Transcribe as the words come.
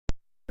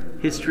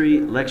History,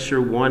 Lecture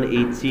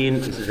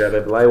 118. This is Rabbi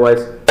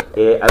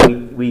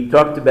Bleiweiss. We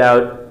talked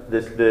about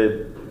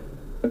the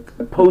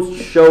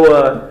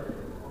post-Shoah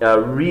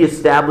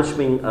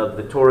reestablishment of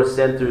the Torah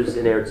centers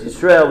in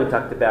Eretz.Israel. We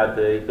talked about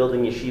the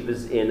building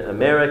yeshivas in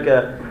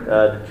America,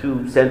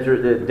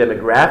 the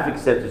demographic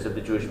centers of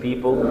the Jewish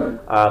people.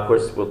 Of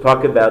course, we'll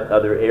talk about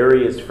other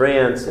areas,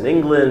 France and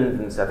England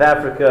and South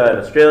Africa and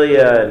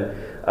Australia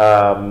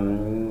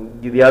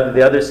and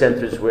the other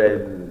centers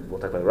where we'll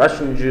talk about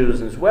Russian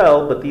Jews as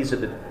well. But these are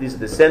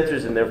the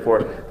centers, and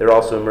therefore they're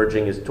also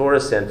emerging as Torah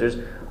centers.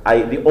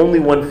 The only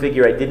one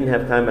figure I didn't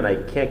have time, and I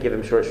can't give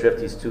him short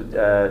shrift. He's too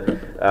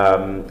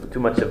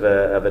much of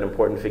an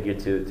important figure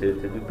to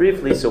do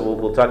briefly. So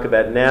we'll talk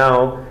about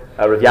now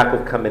Rav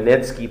Yaakov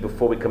Kamenetsky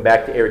before we come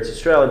back to Eretz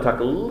Yisrael and talk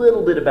a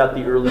little bit about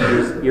the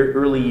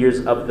early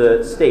years of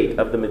the state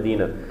of the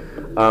Medina.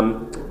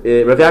 Rav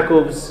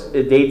Yaakov's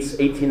dates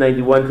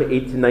 1891 to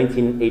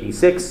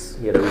 1986.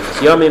 He had a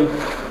Rishus Yomim,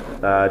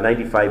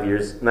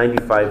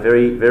 95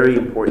 very very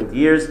important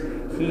years.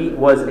 He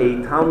was a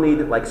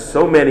Talmid, like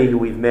so many who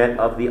we've met,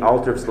 of the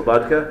Alter of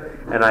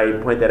Slobodka, and I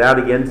point that out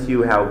again to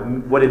you,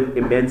 what an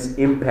immense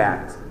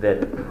impact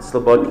that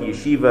Slobodka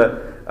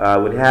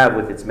Yeshiva would have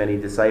with its many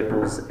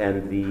disciples,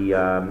 and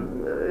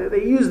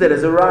they use that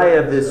as a raya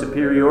of the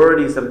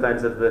superiority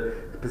sometimes of the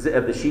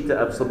Shita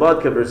of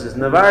Slobodka versus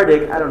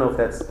Navardik. I don't know if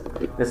that's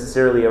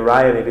necessarily a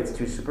raya, maybe it's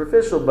too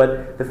superficial,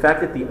 but the fact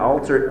that the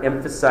Alter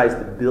emphasized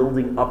the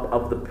building up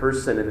of the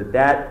person, and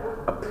that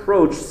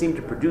approach seemed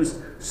to produce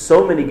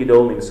so many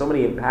gedolim, so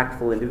many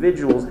impactful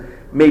individuals,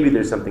 maybe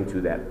there's something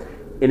to that.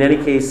 In any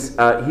case,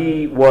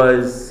 he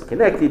was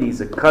connected. He's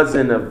a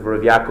cousin of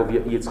Rav Yaakov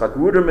Yitzchak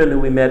Ruderman, who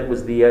we met,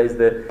 is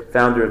the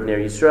founder of Ner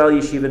Yisrael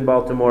Yeshiva in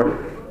Baltimore.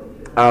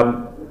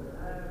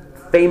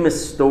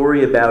 Famous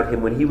story about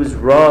him, when he was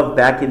Rav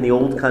back in the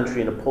old country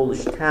in a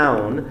Polish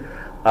town,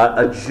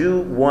 a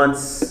Jew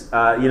once,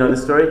 you know the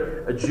story?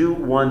 A Jew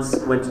once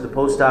went to the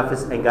post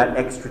office and got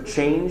extra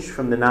change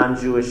from the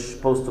non-Jewish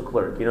postal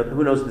clerk. You know,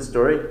 who knows the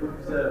story?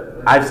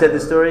 I've said the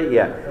story?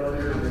 Yeah.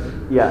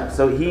 Yeah,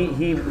 so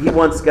he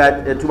once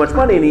got too much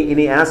money, and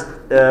he asked,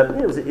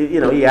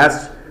 he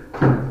asked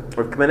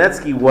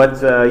Kamenetsky, what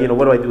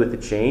do I do with the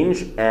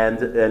change?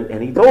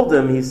 And he told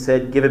him, he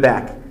said, give it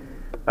back.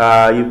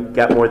 You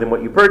got more than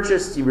what you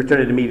purchased, you return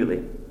it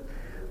immediately.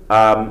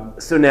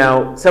 So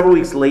now, several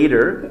weeks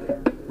later,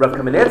 Rav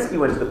Kamenetsky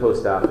went to the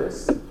post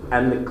office,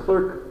 and the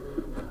clerk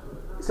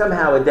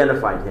somehow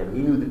identified him.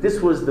 He knew that this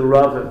was the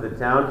Rav of the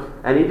town,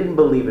 and he didn't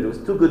believe it. It was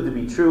too good to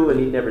be true, and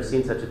he'd never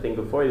seen such a thing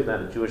before. He was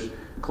not a Jewish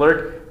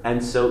clerk,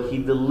 and so he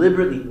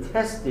deliberately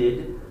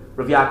tested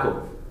Rav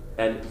Yaakov.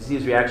 And to see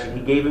his reaction,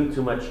 he gave him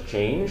too much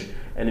change,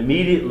 and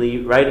immediately,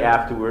 right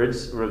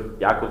afterwards, Rav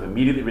Yaakov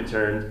immediately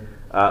returned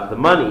the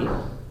money.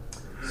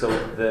 So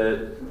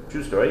the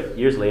true story,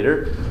 years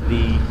later,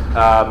 the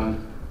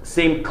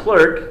same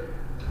clerk,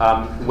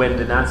 when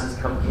the Nazis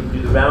came to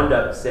do the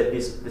roundup, said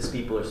these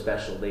people are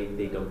special.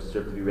 They don't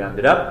deserve to be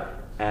rounded up,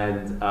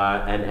 and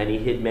he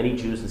hid many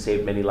Jews and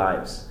saved many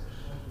lives.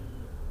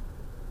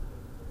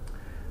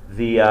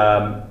 The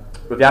Rav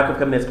Yaakov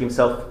Kamenetsky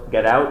himself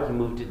got out. He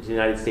moved to the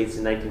United States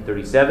in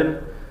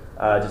 1937,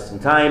 just in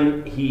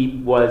time.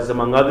 He was,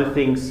 among other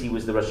things, he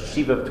was the Rosh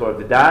Yeshiva of Torah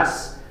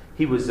V'das.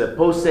 He was a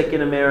posek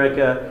in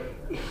America.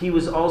 He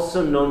was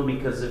also known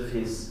because of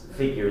his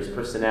figure, his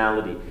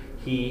personality.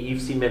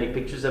 You've seen many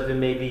pictures of him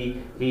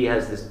maybe. He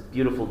has this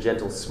beautiful,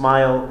 gentle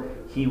smile.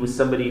 He was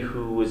somebody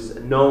who was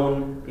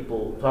known.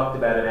 People talked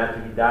about him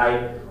after he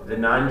died. The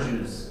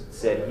non-Jews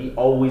said he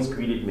always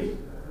greeted me.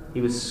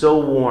 He was so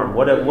warm.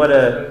 What a.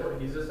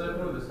 He's a son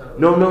or the son?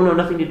 No,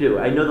 nothing to do.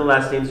 I know the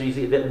last names are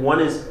easy. That one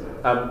is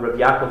Rav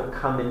Yaakov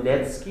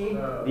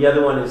Kamenetsky. The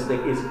other one is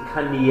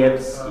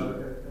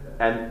Kanievsky.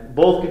 And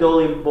both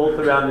Gedolim, both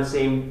around the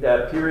same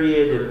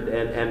period,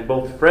 and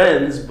both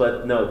friends,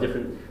 but no,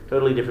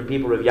 totally different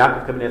people. Rav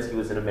Yaakov Kamenetsky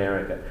was in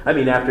America. I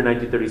mean, after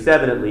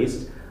 1937, at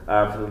least,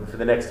 for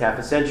the next half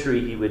a century,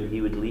 he'd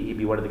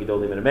be one of the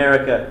Gedolim in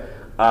America.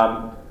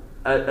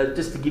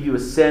 Just to give you a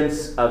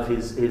sense of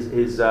his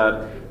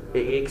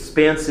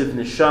expansive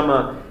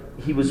neshama,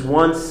 he was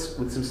once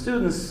with some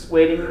students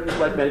waiting,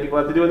 like many people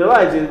have to do in their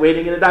lives,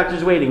 waiting in a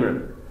doctor's waiting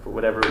room for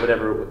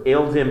whatever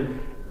ailed him.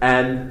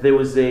 And there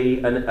was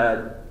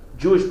a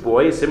Jewish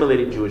boy,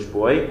 assimilated Jewish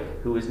boy,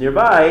 who was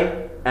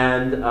nearby,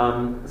 and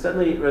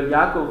suddenly Rav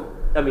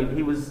Yaakov,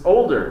 he was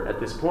older at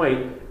this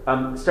point,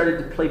 started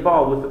to play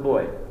ball with the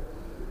boy.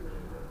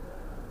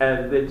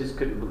 And the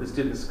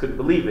students couldn't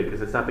believe it,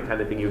 because it's not the kind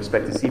of thing you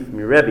expect to see from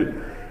your Rebbe.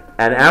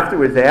 And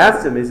afterwards they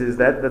asked him, is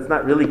that's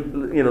not really,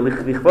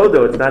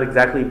 lichvodo, it's not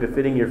exactly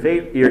befitting your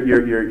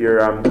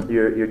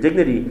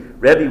dignity.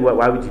 Rebbe,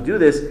 why would you do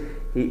this?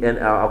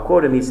 I'll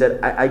quote him, he said,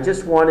 I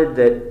just wanted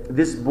that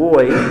this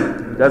boy,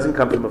 who doesn't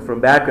come from a frum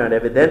background,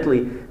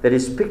 evidently, that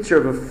his picture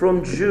of a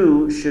frum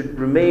Jew should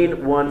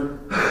remain one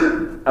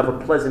of a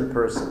pleasant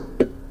person.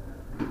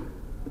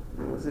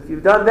 If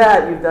you've done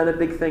that, you've done a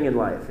big thing in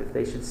life. If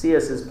they should see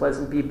us as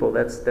pleasant people,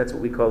 that's what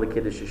we call the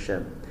Kiddush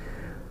Hashem.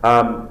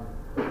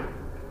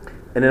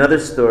 And another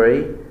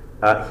story,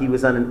 He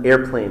was on an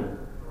airplane.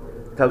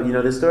 You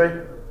know this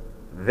story?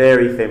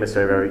 Very famous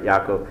story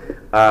about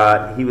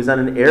Yaakov. He was on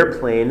an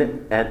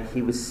airplane and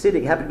he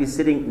happened to be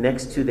sitting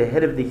next to the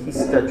head of the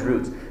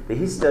Histadrut. The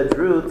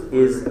Histadrut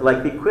is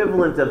like the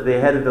equivalent of the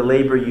head of the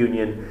labor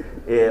union,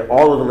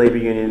 all of the labor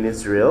union in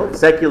Israel,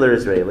 secular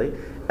Israeli.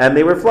 And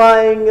they were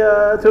flying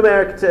to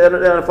America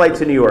on a flight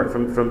to New York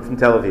from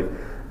Tel Aviv.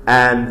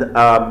 And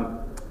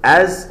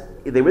as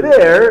they were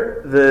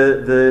there,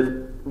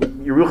 the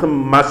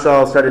Yerucham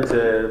Mashal started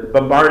to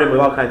bombard him with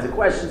all kinds of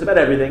questions about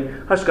everything,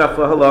 hashkafa,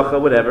 halacha,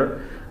 whatever.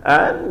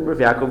 And Rav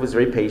Yaakov was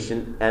very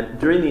patient. And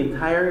during the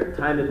entire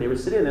time that they were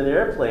sitting in the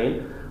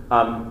airplane,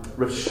 Rav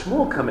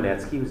Shmuel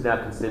Kamenetsky, who's now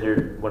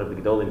considered one of the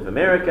Gedolim of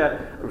America,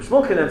 Rav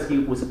Shmuel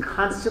Kamenetsky was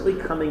constantly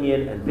coming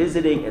in and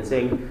visiting and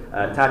saying,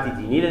 Tati,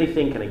 do you need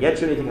anything? Can I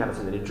get you anything? Have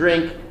something to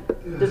drink?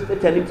 Just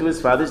attending to his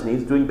father's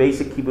needs, doing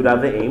basic kibbud av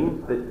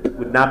v'em that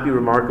would not be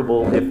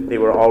remarkable if they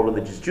were all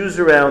religious Jews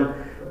around.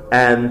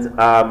 And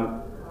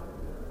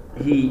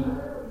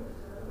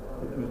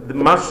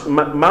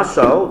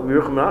Mashal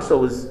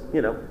was,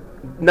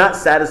 not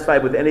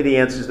satisfied with any of the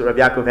answers that Rav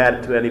Yaakov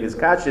had to any of his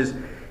kashas.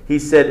 He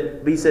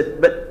said,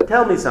 but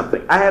tell me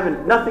something.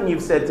 Nothing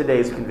you've said today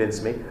has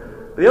convinced me.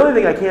 But the only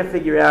thing I can't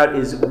figure out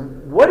is,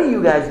 what do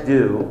you guys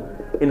do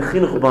in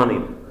chinuch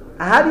banim?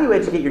 How do you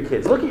educate your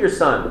kids? Look at your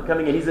son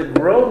coming in. He's a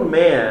grown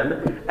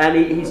man, and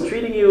he's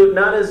treating you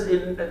not as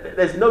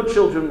no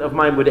children of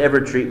mine would ever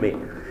treat me,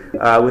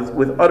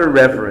 with utter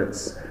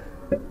reverence.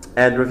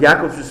 And Rav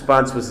Yaakov's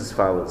response was as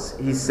follows.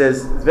 He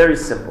says, it's very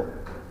simple.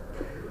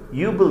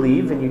 You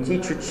believe and you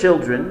teach your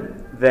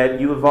children that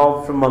you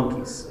evolved from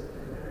monkeys,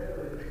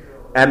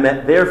 and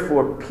that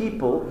therefore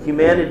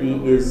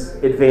humanity is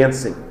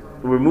advancing.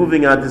 We're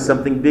moving on to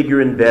something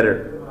bigger and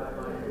better.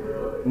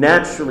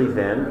 Naturally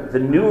then, the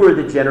newer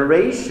the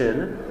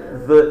generation,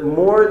 the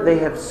more they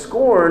have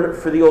scorn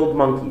for the old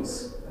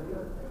monkeys,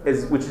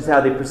 which is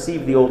how they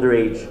perceive the older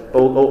age,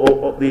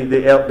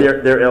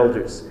 their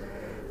elders.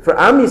 For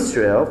Am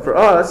Yisrael, for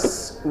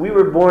us, we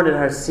were born in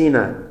Har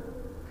Sinai.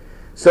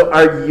 So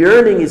our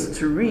yearning is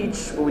to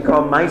reach what we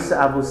call Maisa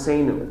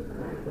Avoseinu.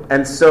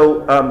 And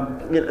so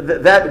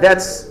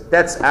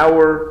that's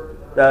our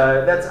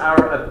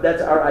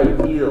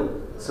ideal.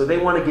 So they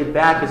want to get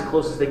back as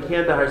close as they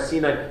can to Har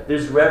Sinai.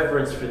 There's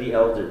reverence for the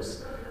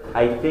elders.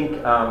 I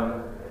think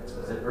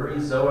was it Uri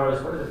Zohar was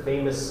one of the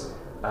famous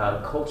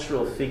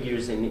cultural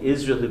figures in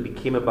Israel who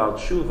became a Baal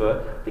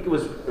Tshuva. I think it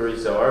was Uri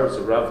Zohar, who's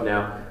a Rav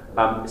now,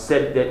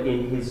 said that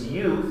in his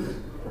youth,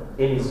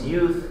 when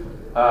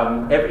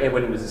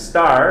he was a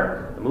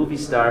star, a movie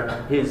star,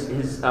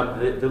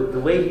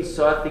 the way he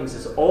saw things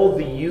is all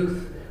the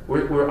youth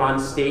were on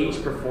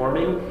stage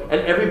performing,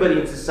 and everybody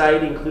in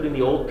society, including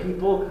the old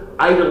people,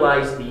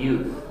 idolized the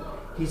youth.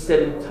 He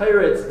said in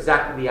Torah it's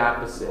exactly the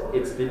opposite.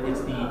 It's the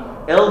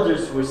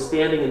elders who are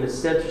standing in the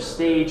center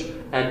stage,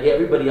 and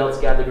everybody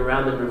else gathering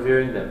around them,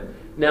 revering them.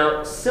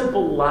 Now,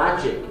 simple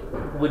logic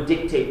would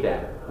dictate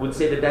that. Would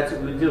say that that's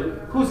what we would do.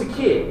 Who's a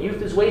kid?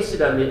 Youth is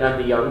wasted on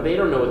the young. They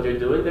don't know what they're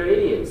doing. They're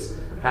idiots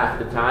half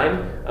the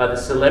time. The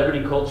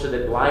celebrity culture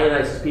that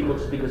lionizes people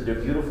just because they're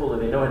beautiful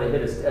and they know how to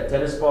hit a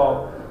tennis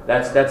ball.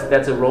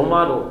 That's a role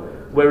model.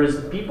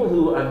 Whereas the people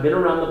who have been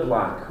around the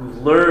block,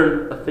 who've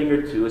learned a thing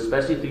or two,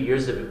 especially through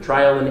years of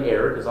trial and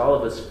error, because all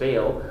of us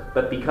fail,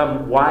 but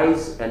become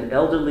wise and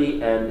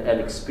elderly and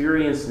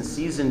experienced and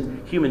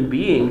seasoned human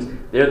beings,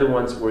 they're the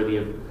ones worthy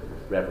of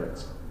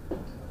reverence.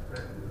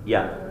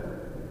 Yeah.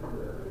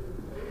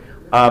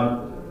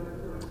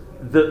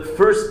 The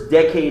first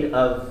decade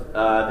of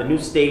the new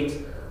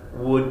state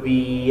would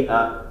be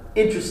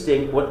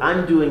interesting. What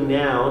I'm doing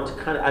now,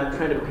 I'm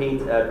trying to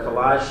paint a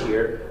collage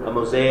here, a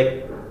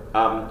mosaic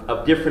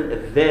of different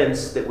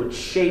events that would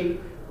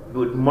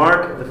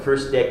mark the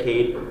first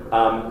decade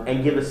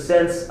and give a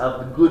sense of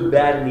the good,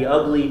 bad, and the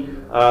ugly,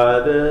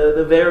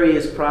 the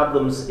various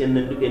problems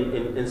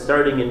in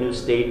starting a new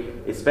state,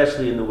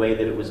 especially in the way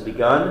that it was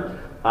begun.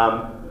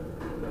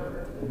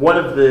 One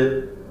of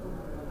the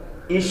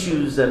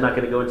issues, I'm not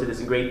going to go into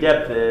this in great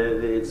depth,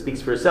 it speaks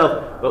for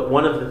itself, but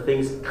one of the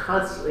things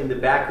constantly in the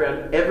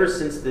background, ever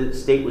since the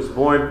state was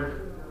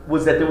born,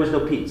 was that there was no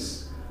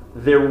peace.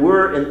 There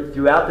were,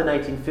 throughout the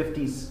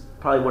 1950s,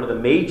 probably one of the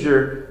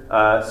major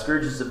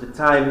scourges of the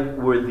time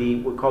were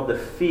called the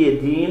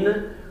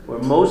Fiyadin, were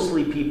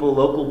mostly people,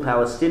 local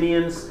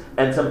Palestinians,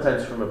 and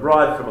sometimes from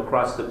abroad, from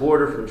across the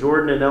border, from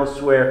Jordan and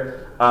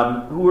elsewhere,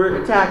 who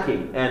were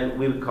attacking, and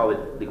we would call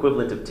it the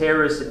equivalent of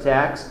terrorist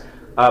attacks.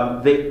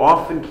 They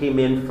often came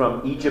in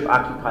from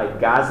Egypt-occupied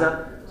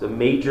Gaza. It's a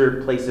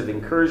major place of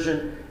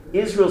incursion.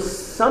 Israel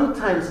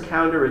sometimes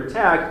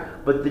counterattacked,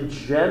 but the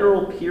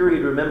general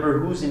period, remember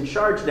who's in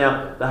charge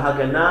now, the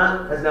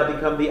Haganah has now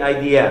become the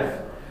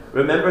IDF.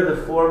 Remember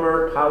the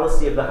former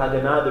policy of the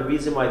Haganah, the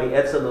reason why the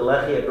Etzel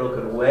Nelechi had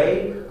broken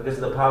away, because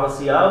of the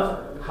policy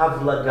of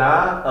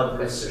Havlaga, of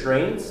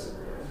restraint,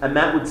 and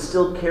that would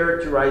still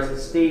characterize the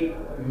state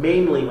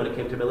mainly when it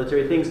came to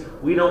military things.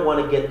 We don't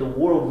want to get the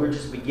world, we're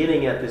just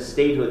beginning at this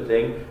statehood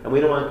thing, and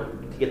we don't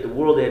want to get the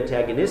world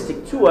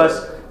antagonistic to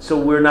us, so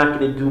we're not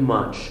going to do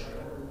much.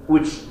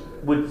 which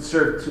would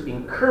serve to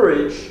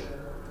encourage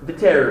the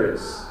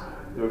terrorists.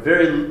 There were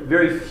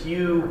very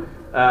few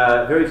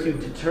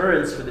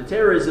deterrents for the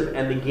terrorism,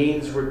 and the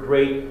gains were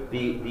great.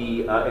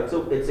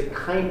 It's a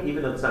kind,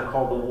 even though it's not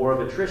called the war of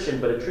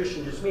attrition, but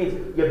attrition just means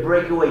you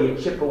break away, you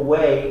chip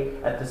away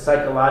at the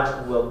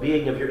psychological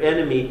well-being of your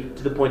enemy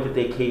to the point that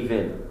they cave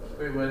in.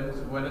 Wait,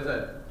 when does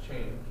that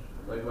change?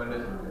 Like when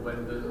does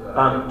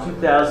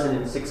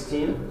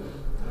 2016,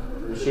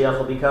 the Mashiach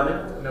will be coming.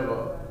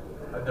 No,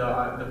 but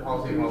the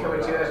policy of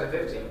coming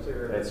 2015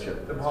 too. That's true.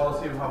 The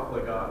policy of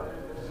Haflagah.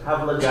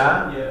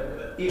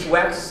 Havlagah, it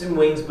waxes and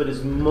wanes, but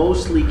is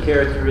mostly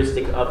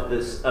characteristic of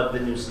the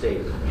new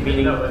state.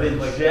 Meaning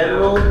the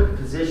general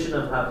position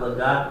of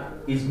Havlagah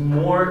is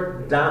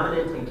more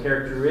dominant and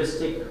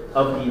characteristic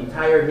of the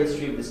entire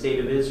history of the state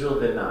of Israel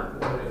than not.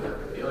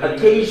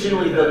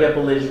 Occasionally they'll get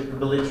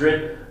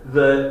belligerent.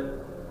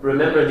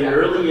 Remember, in the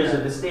early years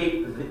of the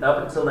state,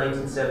 up until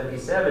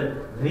 1977,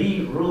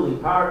 the ruling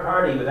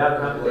party without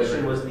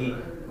competition was the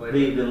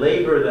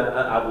labor, the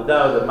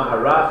Abudah, the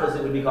Ma'arach, as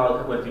it would be called.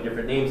 It went through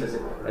different names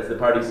as the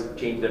parties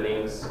changed their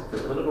names for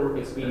political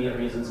expedient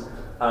reasons.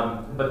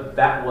 But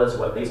that was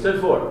what they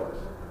stood for.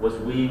 Was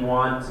we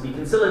want to be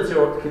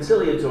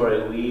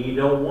conciliatory. We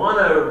don't want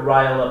to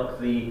rile up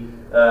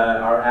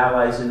our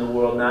allies in the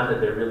world. Not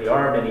that there really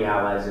are many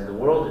allies in the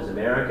world. There's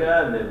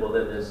America, and then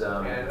there's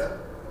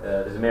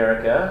there's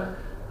America,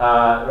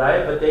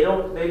 right? But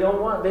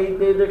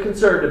they're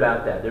concerned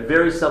about that. They're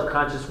very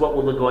self-conscious. What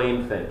will the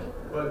Goyim think?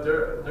 But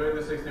during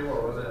the 60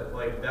 War, wasn't it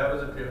like that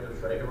was a preemptive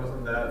strike? It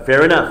wasn't that.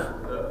 Fair enough.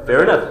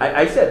 Fair enough.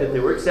 I said that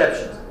there were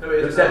exceptions.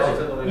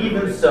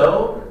 Even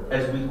so,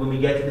 when we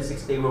get to the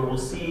 6 Day War, we'll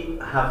see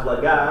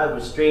Haflagah,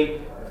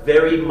 restraint,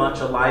 very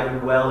much alive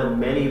and well in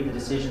many of the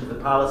decisions, the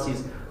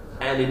policies,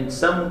 and in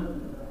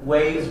some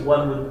ways,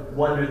 one would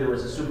wonder there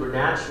was a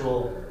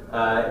supernatural.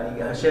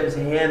 Hashem's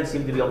hand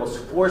seemed to be almost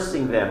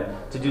forcing them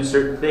to do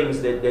certain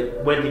things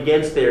that went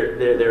against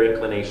their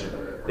inclination.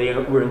 They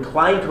were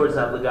inclined towards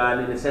Haflagah,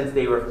 and in a sense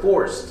they were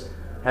forced,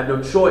 have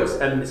no choice.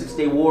 I mean, the 6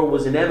 Day War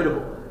was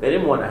inevitable. They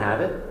didn't want to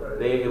have it.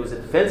 It was a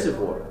defensive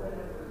war.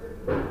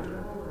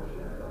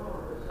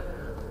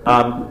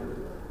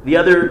 The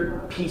other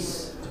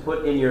piece to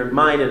put in your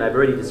mind, and I've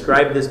already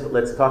described this, but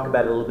let's talk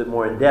about it a little bit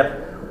more in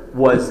depth,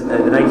 was the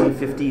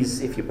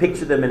 1950s. If you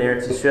picture them in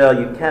Eretz-Israel,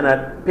 you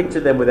cannot picture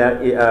them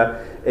without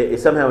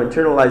somehow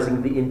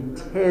internalizing the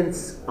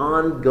intense,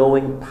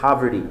 ongoing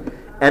poverty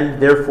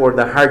and therefore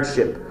the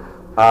hardship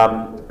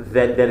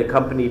that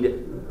accompanied.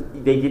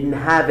 They didn't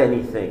have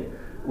anything.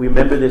 We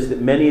remember this,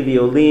 that many of the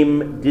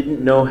Olim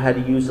didn't know how to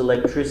use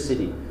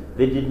electricity.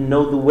 They didn't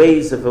know the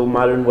ways of a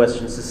modern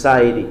Western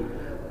society.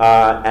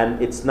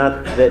 And it's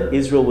not that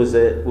Israel was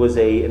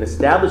an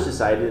established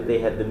society, that they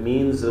had the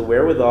means, the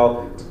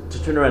wherewithal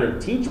to turn around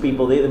and teach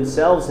people. They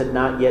themselves had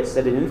not yet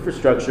set an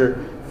infrastructure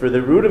for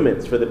the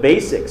rudiments, for the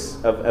basics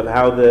of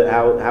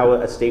how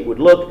a state would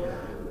look.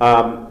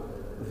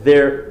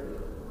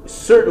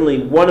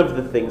 Certainly one of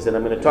the things, and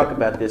I'm going to talk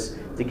about this,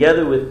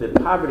 together with the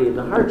poverty and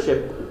the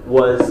hardship,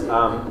 was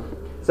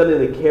something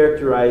that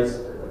characterized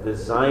the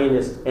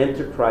Zionist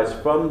enterprise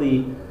from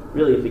the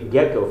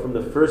get-go, from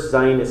the first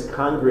Zionist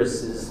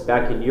congresses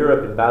back in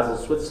Europe, in Basel,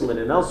 Switzerland,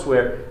 and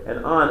elsewhere,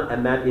 and on,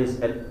 and that is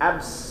an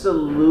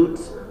absolute,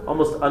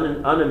 almost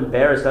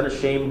unembarrassed,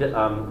 unashamed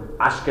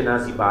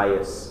Ashkenazi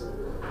bias.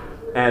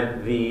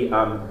 And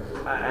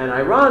and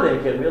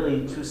ironic and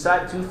really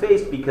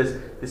two-faced, because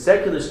the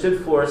secular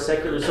stood for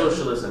secular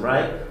socialism,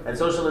 right? And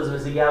socialism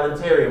is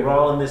egalitarian. We're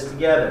all in this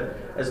together.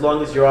 As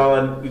long as you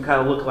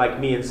kind of look like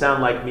me and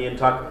sound like me and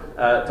talk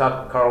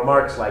Karl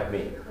Marx like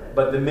me.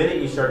 But the minute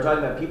you start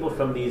talking about people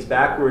from these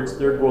backwards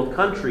third world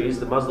countries,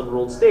 the Muslim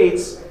world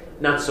states,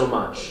 not so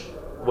much.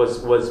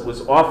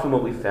 Was often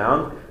what we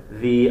found.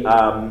 They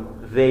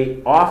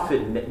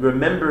often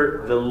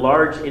remember the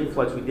large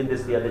influx. We did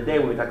this the other day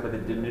when we talked about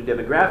the new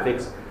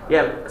demographics.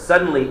 Yeah,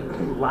 suddenly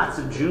lots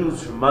of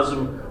Jews from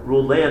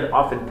Muslim-ruled land,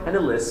 often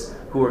penniless,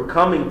 who are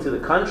coming to the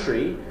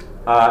country,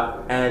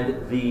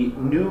 and the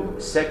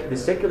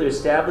secular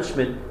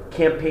establishment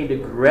campaigned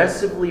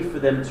aggressively for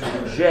them to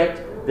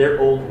reject their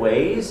old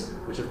ways,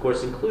 which of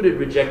course included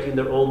rejecting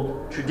their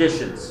old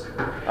traditions.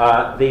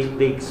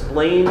 They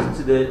explained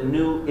to the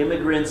new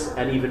immigrants,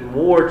 and even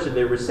more to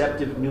their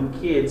receptive new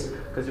kids,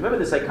 because remember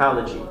the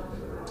psychology.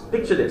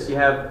 Picture this, you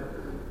have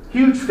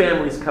huge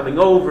families coming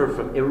over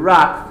from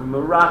Iraq, from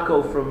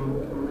Morocco,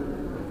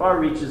 from far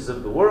reaches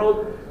of the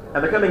world,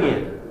 and they're coming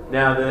in.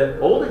 Now the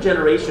older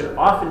generation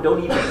often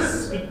don't even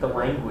speak the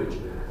language.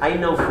 I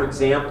know, for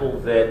example,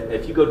 that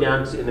if you go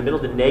down in the middle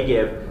of the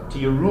Negev to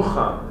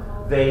Yerucham,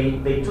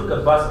 they took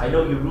a bus. I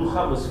know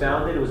Yerucham was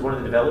founded. It was one of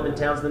the development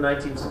towns in the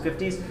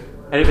 1950s.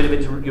 Anybody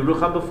been to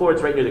Yerucham before?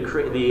 It's right near the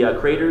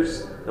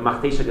craters, the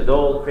Machtesh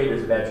Gadol.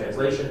 Craters, a bad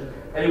translation.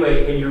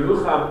 Anyway, in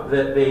Yerucham,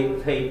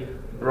 they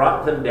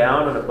brought them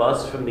down on a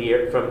bus from the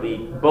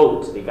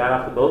boat. They got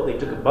off the boat. They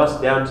took a bus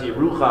down to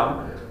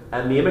Yerucham,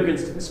 and the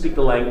immigrants didn't speak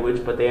the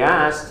language, but they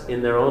asked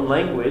in their own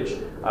language,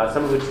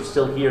 some of which you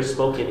still hear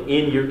spoken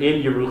in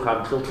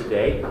Yerucham till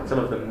today. Some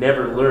of them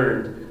never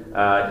learned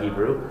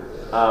Hebrew.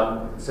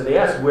 So they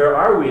asked, where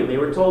are we? And they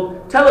were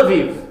told, Tel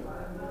Aviv,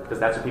 because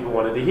that's what people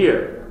wanted to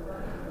hear.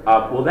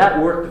 Well,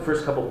 that worked the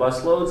first couple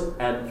bus loads,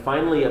 and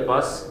finally a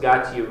bus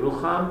got to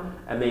Yerucham,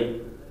 and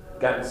they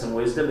got some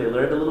wisdom, they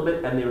learned a little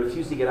bit, and they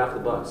refused to get off the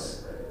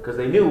bus. Because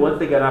they knew once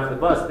they got off the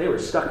bus, they were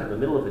stuck in the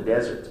middle of the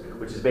desert,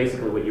 which is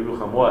basically what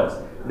Yerucham was.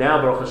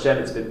 Now, Baruch Hashem,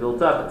 it's been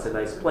built up, it's a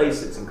nice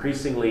place, it's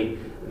increasingly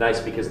nice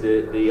because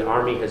the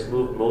army has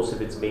moved most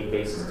of its main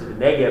bases to the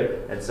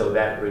Negev, and so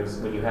that brings,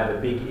 when you have a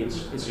big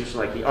institution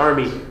like the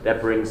army,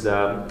 that brings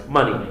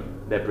money.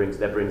 That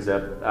brings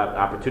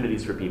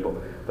opportunities for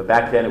people. But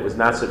back then it was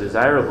not so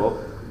desirable.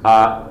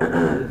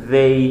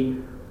 They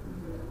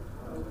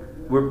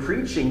were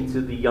preaching to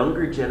the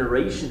younger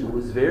generation who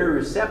was very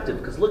receptive,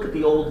 because look at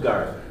the old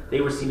guard. They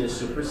were seen as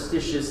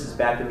superstitious as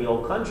back in the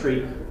old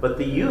country, but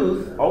the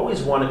youth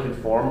always want to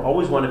conform,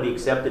 always want to be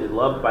accepted and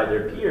loved by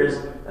their peers,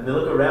 and they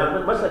look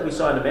around, much like we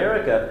saw in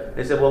America,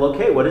 they said, well,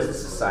 okay, what is the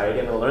society?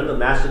 I'm going to learn to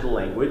master the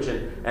language,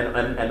 and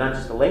not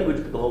just the language,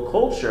 but the whole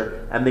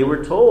culture. And they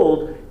were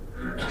told,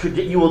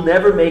 you will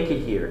never make it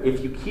here.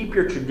 If you keep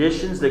your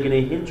traditions, they're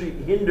going to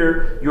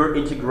hinder your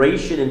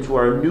integration into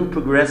our new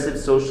progressive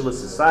socialist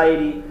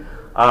society.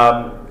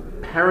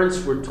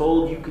 Parents were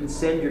told you can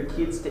send your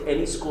kids to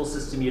any school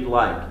system you'd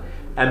like.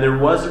 And there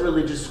was a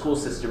religious school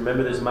system.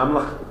 Remember, there's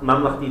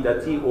Mamlachti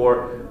Dati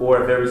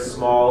or a very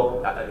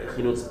small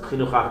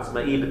Chinuch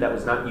Atzma'i, but that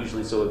was not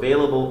usually so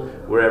available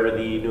wherever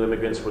the new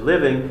immigrants were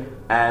living.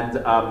 And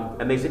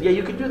they said, yeah,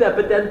 you could do that,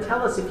 but then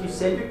tell us, if you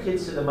send your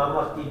kids to the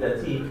Mamlachti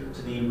Dati,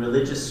 to the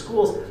religious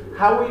schools,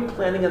 how are you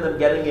planning on them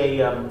getting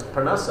a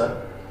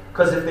parnasa?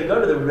 Because if they go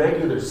to the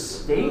regular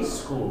state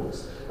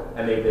schools,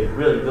 and they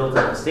really built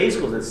up the state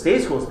schools. In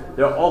state schools,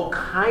 there are all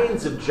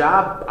kinds of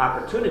job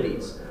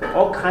opportunities,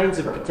 all kinds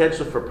of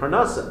potential for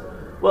parnasa.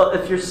 Well,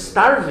 if you're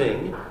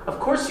starving, of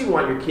course you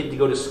want your kid to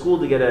go to school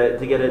to get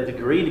a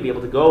degree, to be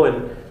able to go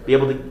and be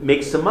able to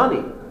make some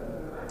money.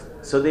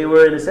 So they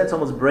were, in a sense,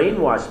 almost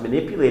brainwashed,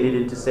 manipulated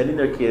into sending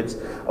their kids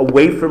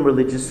away from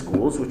religious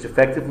schools, which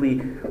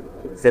effectively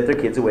sent their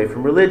kids away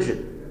from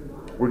religion.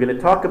 We're going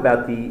to talk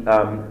about the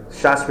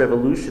Shas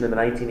Revolution in the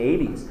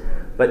 1980s,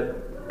 but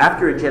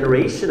after a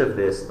generation of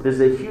this, there's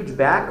a huge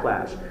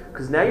backlash,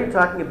 because now you're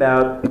talking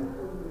about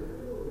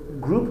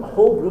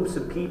whole groups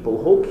of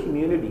people, whole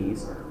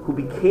communities who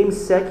became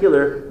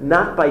secular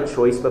not by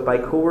choice but by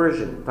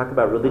coercion. Talk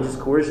about religious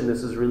coercion.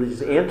 This is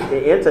religious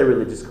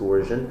anti-religious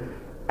coercion,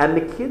 and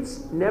the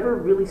kids never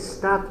really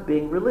stopped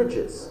being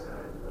religious.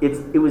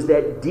 It was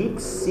that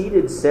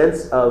deep-seated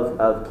sense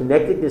of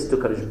connectedness to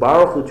Kadosh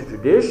Baruch Hu, to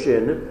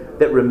tradition,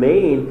 that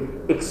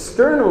remained.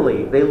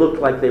 Externally, they looked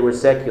like they were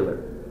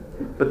secular.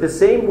 But the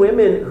same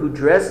women who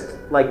dressed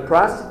like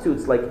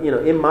prostitutes, like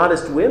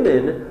immodest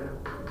women,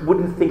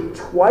 wouldn't think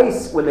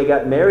twice when they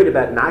got married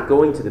about not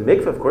going to the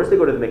mikveh. Of course they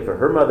go to the mikveh.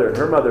 Her mother and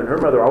her mother and her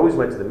mother always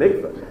went to the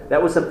mikveh.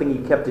 That was something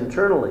you kept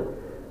internally.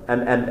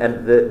 And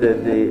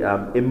the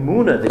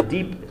emunah, the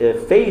deep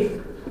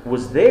faith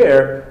was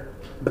there,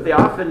 but they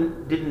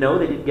often didn't know,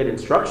 they didn't get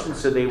instruction,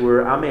 so they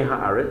were amei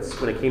haaretz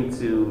when it came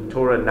to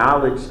Torah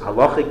knowledge,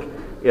 halachic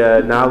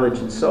knowledge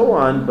and so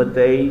on, but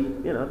they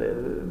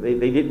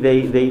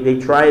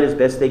tried as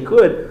best they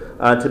could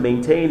to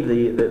maintain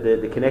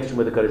the connection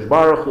with the Kadosh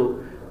Baruch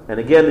Hu. And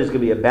again, there's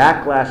going to be a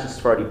backlash, a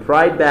Sephardi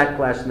pride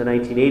backlash in the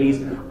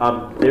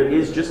 1980s. There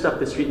is just up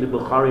the street in the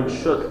Bukharin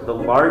Shuk, the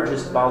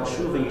largest Baal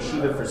Tshuva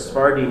yeshiva for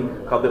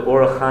Sephardim called the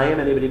Or Chaim.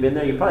 Anybody been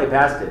there? You probably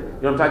passed it. You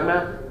know what I'm talking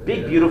about?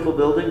 Big, beautiful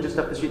building just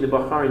up the street in the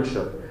Bukharin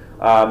Shuk.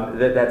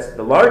 That's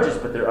the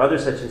largest, but there are other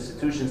such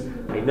institutions.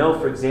 I know,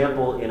 for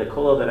example, in a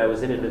kollel that I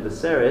was in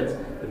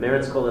Nevaseret, the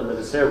Meretz kollel in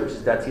Nevaseret, which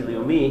is Dati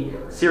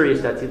Leumi,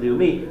 Syria's Dati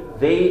Leumi,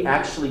 they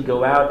actually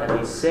go out and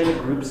they send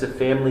groups of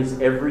families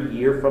every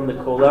year from the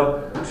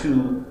kollel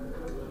to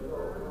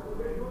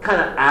kind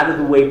of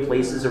out-of-the-way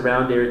places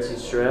around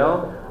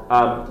Eretz.Israel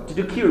to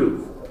do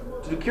kiruv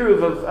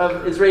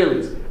of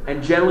Israelis.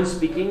 And generally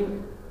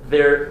speaking,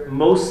 their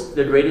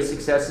greatest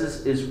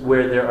successes is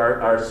where there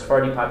are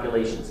Sephardi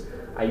populations.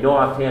 I know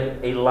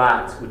offhand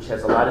Eilat, which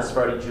has a lot of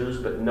Sephardi Jews,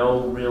 but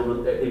no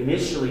real.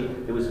 Initially,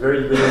 there was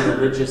very little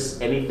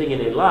religious anything in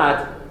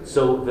Eilat,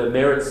 so the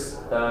Meretz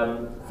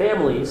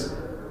families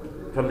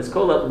from this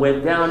kollel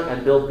went down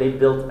and they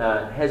built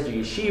Hesder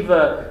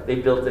Yeshiva, they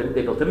built a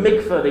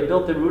mikveh, they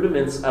built the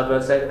rudiments of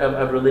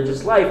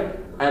religious life,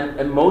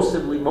 and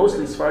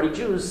mostly Sephardi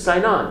Jews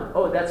sign on.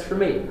 Oh, that's for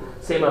me.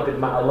 Same up in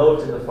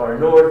Ma'alot in the far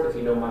north, if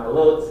you know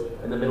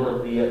Ma'alot, in the middle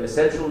of the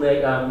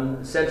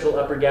central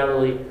Upper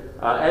Galilee.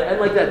 And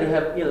like that, they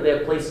have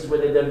places where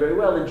they've done very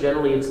well, and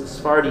generally it's the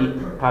Sephardi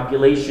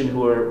population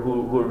who are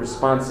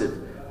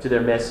responsive to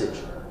their message.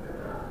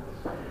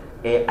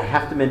 I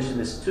have to mention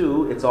this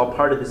too. It's all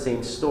part of the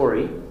same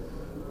story.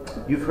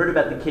 You've heard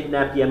about the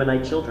kidnapped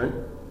Yemenite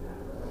children.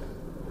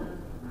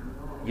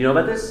 You know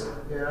about this?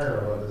 Yeah, I know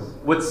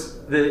about this.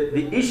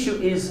 The issue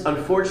is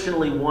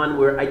unfortunately one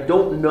where I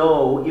don't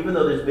know, even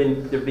though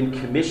there've been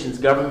commissions,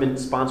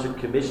 government-sponsored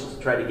commissions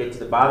to try to get to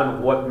the bottom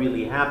of what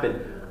really happened.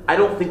 I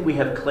don't think we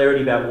have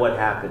clarity about what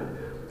happened.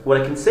 what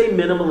I can say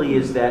minimally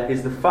is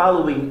the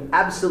following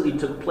absolutely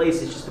took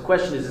place. It's just the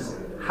question is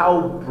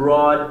how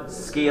broad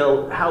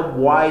scale, how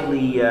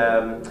widely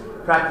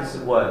practiced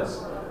it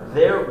was.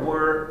 There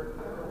were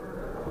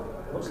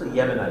mostly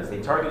Yemenites.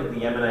 They targeted the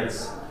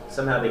Yemenites.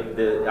 Somehow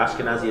the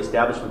Ashkenazi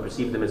establishment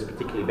perceived them as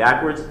particularly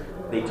backwards.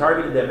 They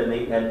targeted them, and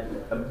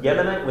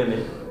Yemenite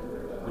women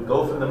would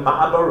go from the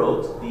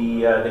Ma'abarot,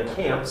 the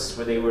camps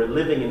where they were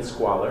living in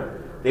squalor.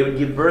 They would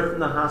give birth in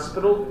the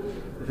hospital.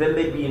 Then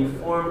they'd be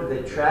informed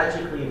that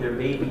tragically their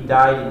baby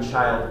died in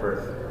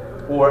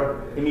childbirth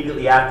or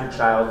immediately after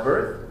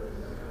childbirth.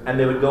 And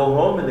they would go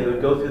home and they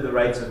would go through the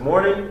rites of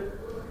mourning.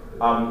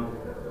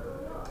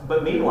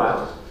 But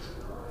meanwhile,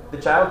 the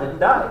child didn't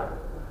die.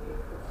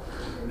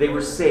 They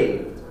were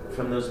saved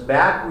from those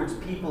backwards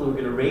people who were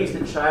going to raise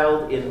the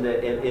child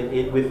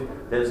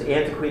with those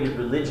antiquated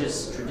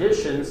religious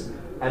traditions,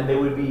 and they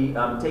would be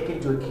taken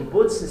to a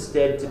kibbutz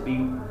instead to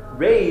be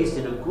raised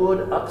in a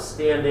good,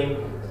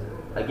 upstanding,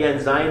 again,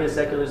 Zionist,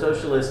 secular,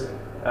 socialist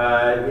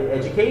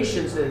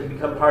education so that they could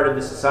become part of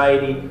the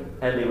society.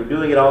 And they were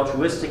doing it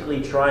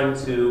altruistically, trying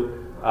to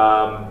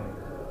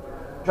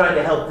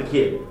help the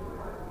kid.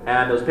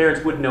 And those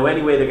parents wouldn't know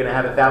anyway. They're going to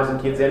have 1,000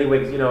 kids anyway,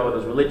 because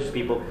those religious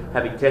people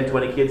having 10,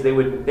 20 kids, they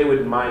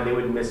wouldn't mind. They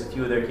wouldn't miss a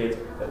few of their kids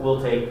that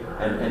we'll take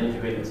and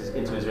integrate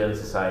into Israeli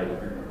society.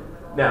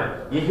 Now,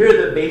 you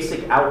hear the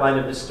basic outline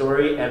of the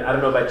story, and I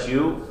don't know about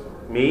you,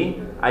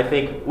 me, I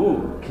think,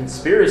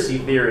 conspiracy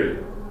theory.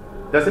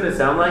 Doesn't it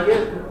sound like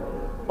it?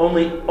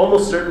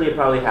 Almost certainly it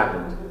probably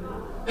happened.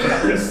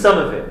 At least some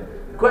of it.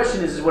 The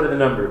question is what are the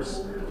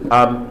numbers?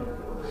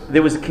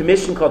 There was a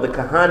commission called the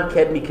Kahan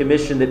Kedmi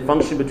Commission that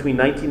functioned between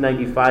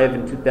 1995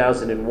 and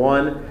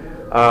 2001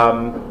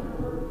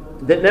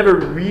 that never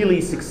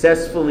really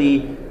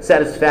successfully,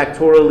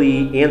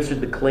 satisfactorily answered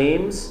the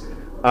claims.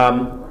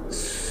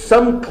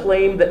 Some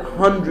claim that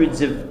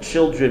hundreds of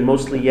children,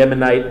 mostly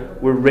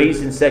Yemenite, were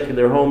raised in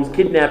secular homes,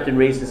 kidnapped and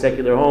raised in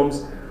secular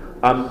homes.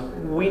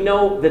 We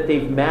know that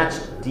they've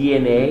matched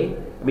DNA.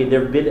 I mean,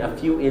 there have been a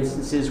few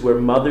instances where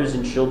mothers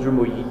and children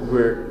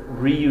were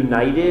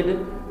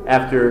reunited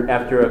after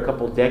a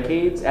couple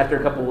decades,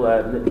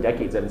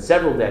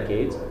 several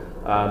decades,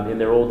 in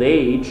their old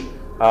age,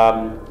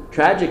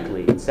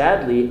 tragically and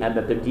sadly, and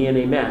that their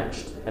DNA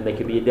matched, and they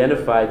could be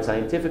identified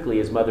scientifically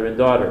as mother and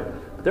daughter.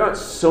 But there aren't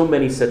so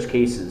many such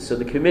cases, so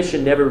the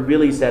commission never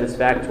really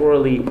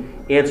satisfactorily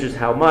answers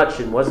how much,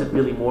 and was it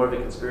really more of a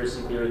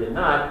conspiracy theory than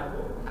not.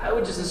 I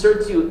would just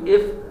assert to you,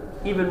 if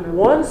even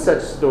one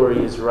such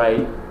story is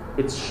right,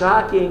 it's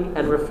shocking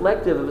and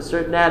reflective of a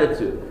certain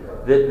attitude.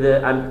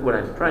 What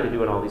I'm trying to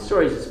do in all these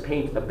stories is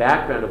paint a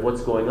background of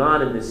what's going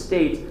on in this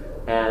state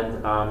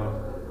and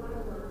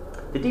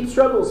the deep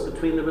struggles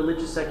between the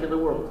religious secular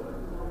world.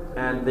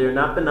 And they're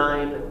not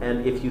benign,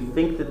 and if you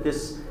think that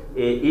this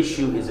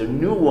issue is a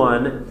new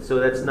one, so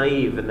that's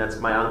naive, and that's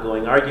my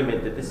ongoing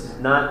argument, that this is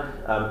not,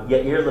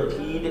 Yair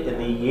Lapid and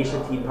the Yesh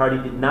Atid party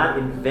did not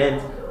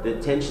invent the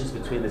tensions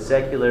between the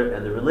secular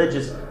and the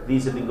religious.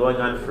 These have been going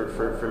on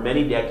for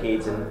many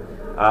decades, and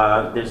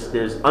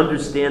there's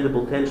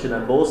understandable tension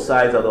on both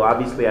sides, although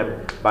obviously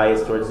I'm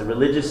biased towards the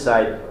religious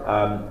side.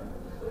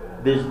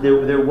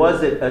 There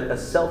was a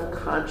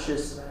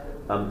self-conscious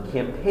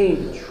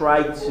campaign to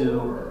try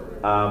to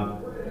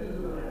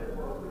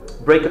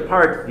break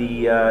apart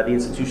the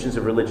institutions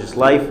of religious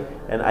life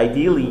and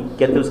ideally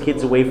get those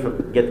kids away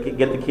from get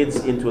the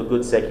kids into a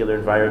good secular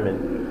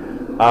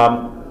environment.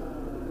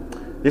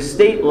 The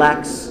state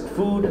lacks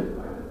food.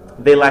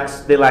 They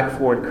lack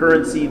foreign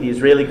currency. The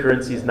Israeli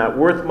currency is not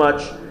worth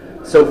much.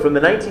 So from the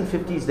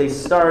 1950s, they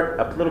start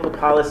a political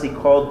policy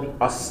called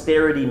the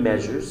austerity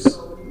measures,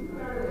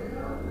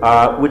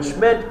 which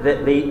meant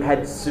that they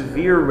had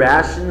severe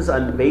rations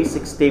on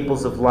basic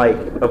staples of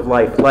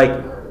life,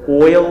 like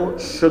oil,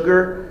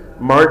 sugar,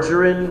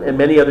 margarine, and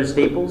many other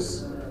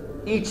staples.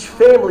 Each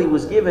family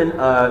was given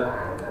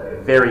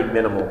a very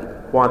minimal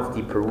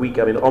quantity per week.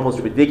 I mean,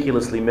 almost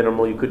ridiculously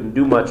minimal. You couldn't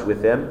do much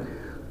with them.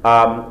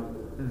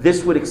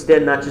 This would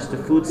extend not just to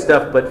food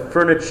stuff, but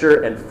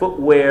furniture and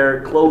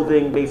footwear,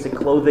 clothing, basic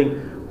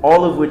clothing,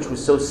 all of which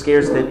was so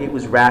scarce that it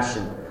was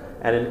rationed.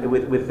 And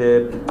with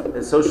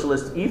the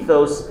socialist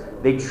ethos,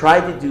 they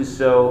tried to do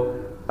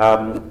so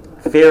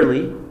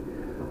fairly.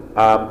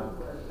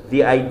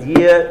 The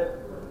idea,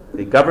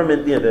 the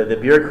government, the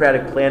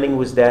bureaucratic planning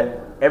was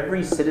that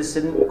every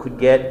citizen could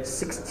get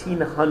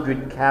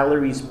 1,600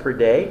 calories per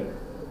day.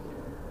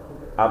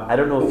 I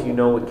don't know if you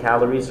know what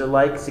calories are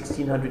like,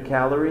 1,600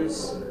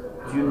 calories.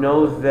 Do you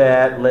know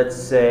that, let's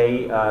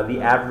say,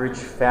 the average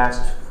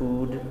fast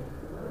food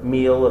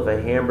meal of a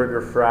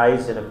hamburger,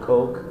 fries, and a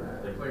Coke?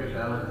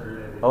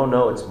 Oh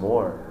no, it's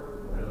more.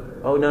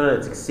 Oh no,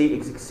 it's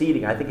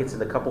exceeding. I think it's in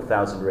the couple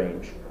thousand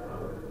range.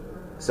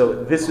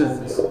 So this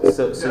was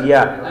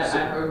yeah. I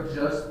heard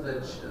just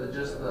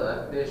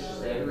the fish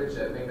sandwich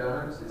at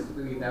McDonald's is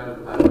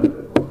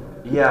 3,500.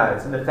 Yeah,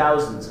 it's in the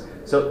thousands.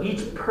 So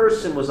each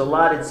person was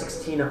allotted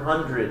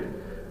 1,600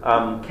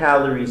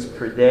 calories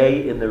per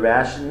day in the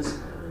rations.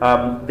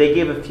 They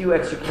gave a few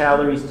extra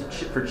calories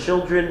for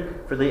children,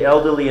 for the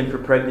elderly, and for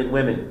pregnant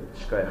women.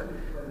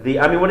 What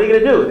are you going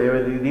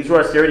to do? These were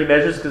austerity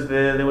measures because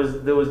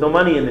there was no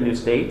money in the new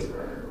state.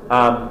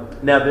 Now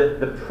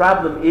the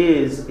problem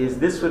is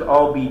this would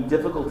all be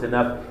difficult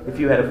enough if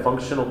you had a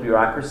functional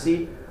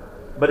bureaucracy,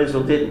 but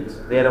Israel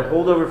didn't. They had a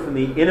holdover from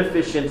the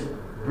inefficient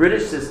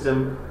British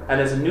system, and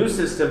as a new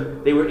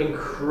system, they were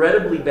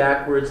incredibly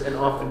backwards and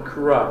often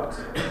corrupt,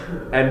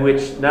 and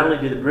which not only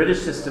did the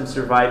British system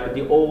survive, but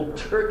the old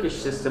Turkish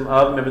system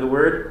of, remember the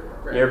word?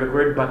 The Arabic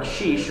word,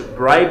 bakshish,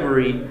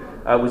 bribery,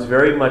 was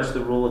very much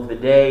the rule of the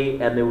day,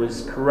 and there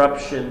was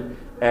corruption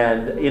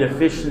and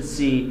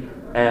inefficiency,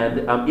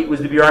 and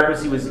the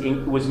bureaucracy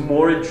was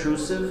more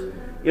intrusive.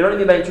 You know what I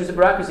mean by intrusive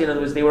bureaucracy? In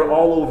other words, they were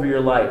all over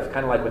your life,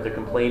 kind of like what they're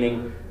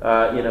complaining.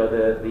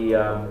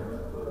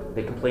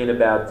 They complain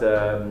about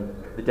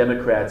the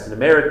Democrats and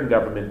American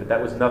government, but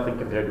that was nothing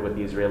compared to what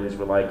the Israelis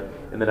were like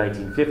in the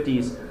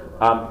 1950s.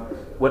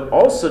 What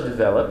also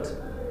developed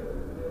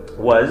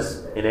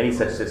was, in any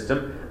such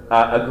system,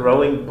 a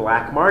growing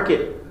black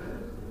market.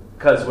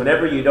 Because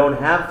whenever you don't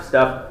have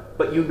stuff,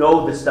 but you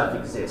know the stuff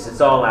exists,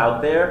 it's all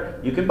out there,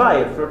 you can buy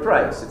it for a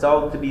price. It's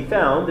all to be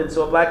found, and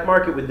so a black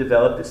market would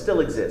develop that still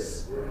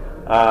exists,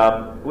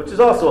 which is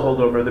also a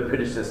holdover of the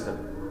British system.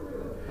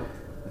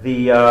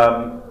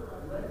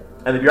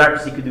 And the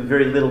bureaucracy could do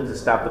very little to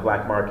stop the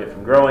black market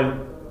from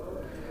growing.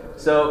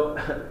 So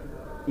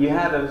you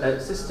have a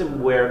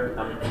system where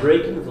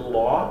breaking the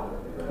law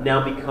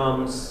now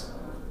becomes,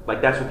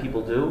 like that's what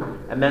people do,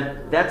 and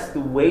that's the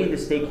way the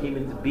state came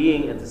into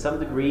being, and to some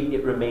degree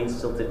it remains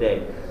still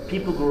today.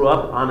 People grew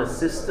up on a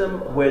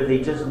system where they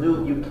just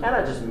knew you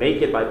cannot just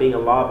make it by being a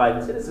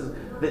law-abiding citizen.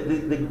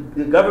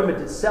 The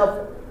government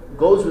itself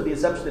goes with the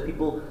assumption that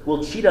people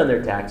will cheat on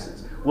their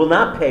taxes, will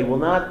not pay,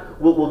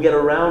 will get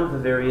around the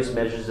various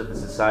measures of the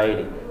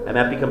society, and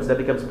that becomes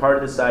part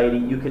of the society.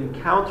 You can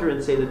counter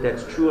and say that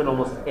that's true in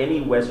almost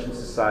any Western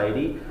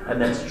society, and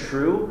that's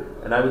true.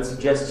 And I would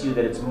suggest to you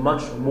that it's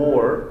much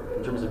more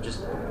in terms of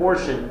just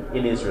proportion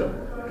in Israel,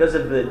 because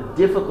of the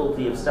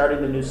difficulty of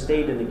starting the new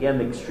state, and again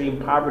the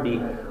extreme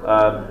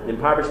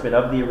impoverishment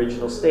of the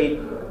original state.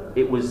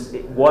 It was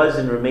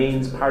and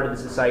remains part of the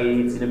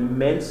society. It's an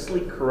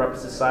immensely corrupt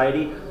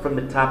society from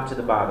the top to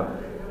the bottom.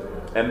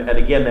 And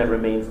again, that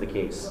remains the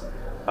case.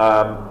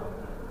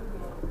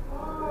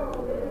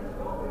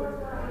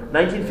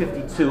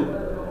 1952,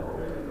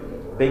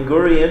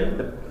 Ben-Gurion,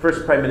 the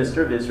first prime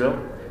minister of Israel,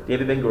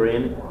 David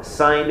Ben-Gurion,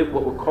 signed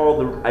what were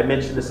called, I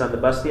mentioned this on the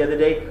bus the other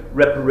day,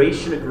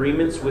 reparation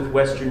agreements with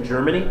Western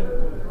Germany,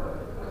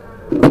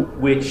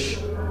 which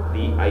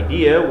the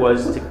idea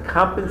was to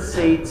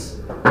compensate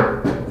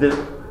the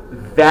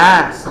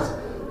vast,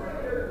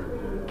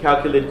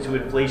 calculated to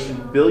inflation,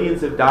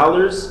 billions of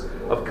dollars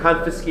of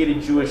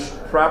confiscated Jewish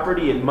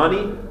property and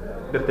money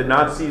that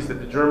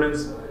the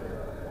Germans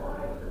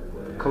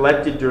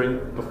collected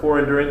before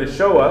and during the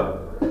Shoah.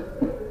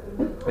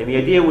 And the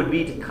idea would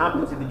be to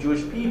compensate the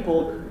Jewish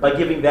people by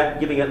giving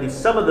at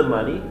least some of the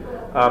money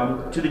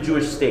to the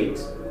Jewish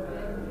state.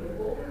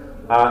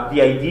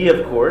 The idea,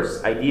 of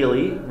course,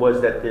 ideally,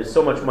 was that there's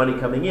so much money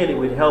coming in, it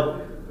would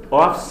help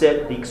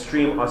offset the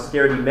extreme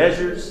austerity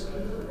measures,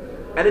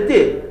 and it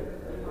did,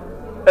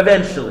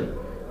 eventually.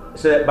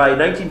 So that by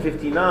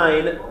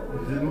 1959,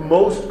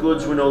 most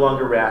goods were no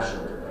longer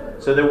rationed.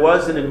 So there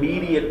was an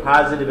immediate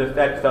positive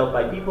effect felt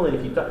by people. And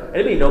if you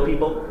anybody know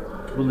people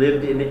who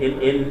lived in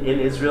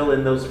Israel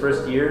in those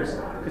first years?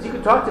 Because you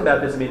could talk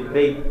about this.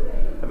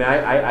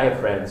 I have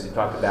friends who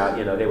talk about,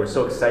 they were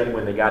so excited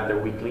when they got their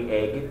weekly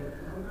egg.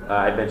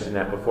 I mentioned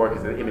that before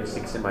because the image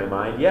sticks in my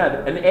mind.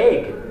 Yeah, an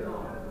egg.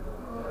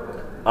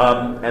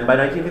 And by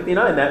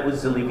 1959, that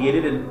was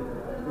alleviated,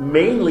 and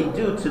mainly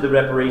due to the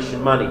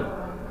reparation money.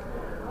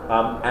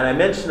 And I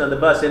mentioned on the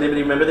bus,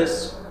 anybody remember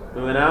this?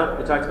 We went out,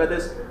 we talked about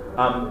this.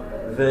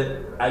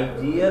 The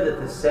idea that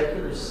the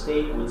secular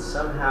state would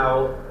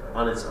somehow,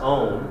 on its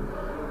own,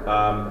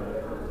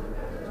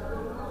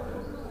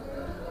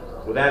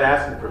 without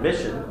asking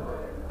permission,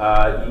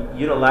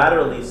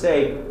 unilaterally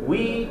say,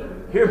 we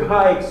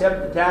hereby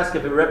accept the task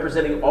of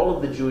representing all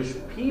of the Jewish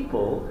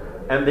people,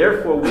 and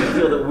therefore we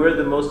feel that we're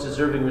the most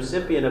deserving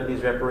recipient of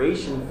these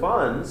reparation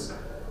funds.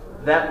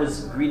 That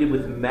was greeted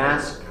with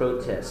mass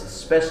protests,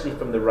 especially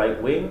from the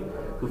right wing,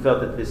 who felt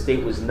that the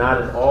state was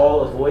not at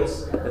all a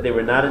voice, that they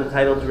were not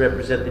entitled to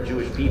represent the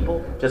Jewish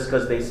people just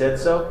because they said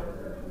so.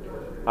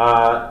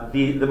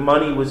 The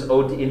money was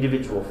owed to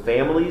individual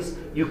families.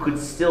 You could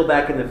still,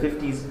 back in the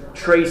 50s,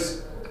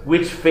 trace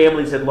which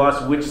families had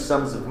lost which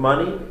sums of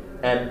money,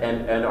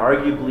 and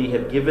arguably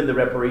have given the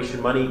reparation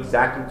money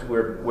exactly to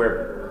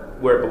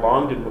where it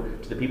belonged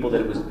and to the people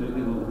that it was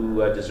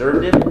who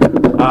deserved it.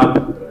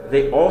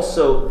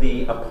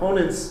 The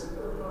opponents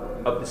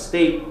of the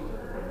state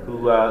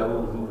who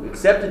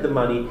accepted the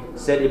money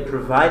said it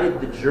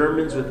provided the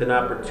Germans with an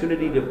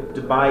opportunity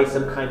to buy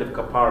some kind of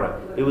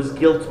kapara. It was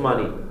guilt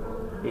money.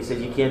 They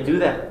said you can't do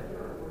that.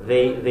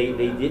 They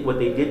did what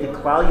they did to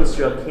Klal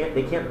Yisrael.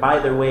 They can't buy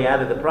their way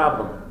out of the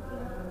problem.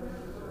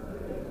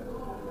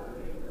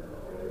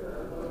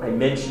 I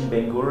mention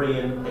Ben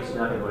Gurion, actually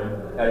not Ben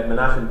Gurion,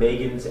 Menachem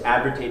Begin's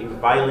advocating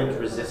violent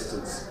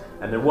resistance.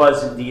 And there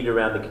was indeed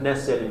around the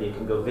Knesset, and you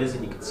can go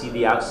visit. You can see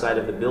the outside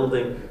of the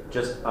building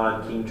just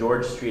on King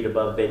George Street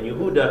above Ben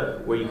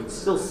Yehuda, where you can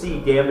still see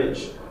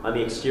damage on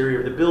the exterior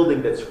of the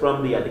building that's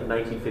from the, I think,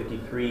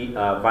 1953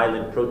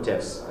 violent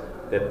protests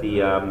that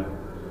the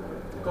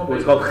what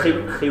was called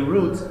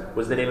Chirut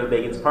was the name of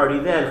Begin's party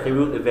then.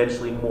 Chirut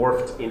eventually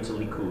morphed into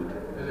Likud.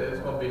 It's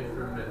called Beit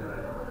Fruman,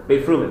 right?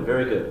 Beit Fruman,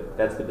 very good.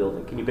 That's the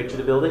building. Can you picture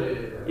the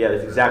building? Yeah,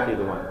 that's exactly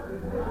the one.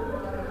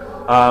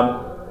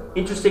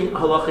 Interesting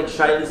halachic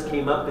shaylas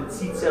came up. And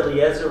Tzitz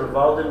Eliezer of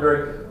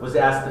Waldenberg was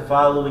asked the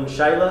following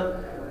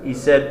shayla. He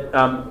said,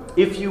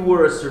 if you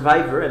were a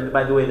survivor, and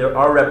by the way, there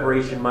are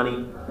reparation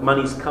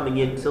monies coming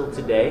in till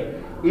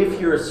today. If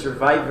you're a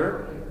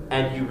survivor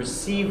and you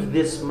receive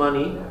this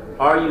money,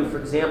 are you, for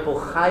example,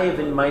 chayev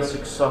in ma'aser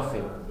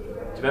ksofim?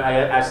 I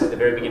asked at the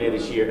very beginning of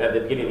this year. At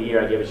the beginning of the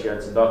year, I gave a shir on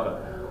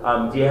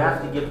tzedakah. Do you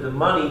have to give the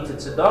money to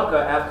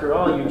tzedakah? After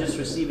all, you're just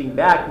receiving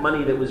back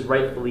money that was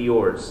rightfully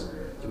yours. Do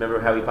you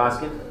remember how he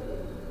paskined?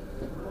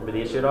 Remember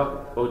the issue at all?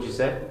 What would you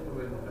say?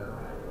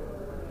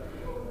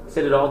 He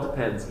said it all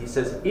depends. He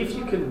says, if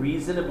you can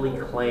reasonably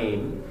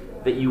claim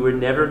that you were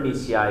never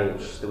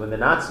misyayish, that when the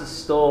Nazis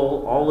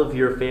stole all of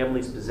your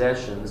family's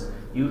possessions,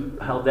 you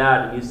held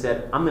out and you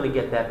said, I'm going to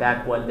get that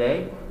back one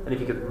day. And if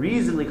you could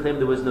reasonably claim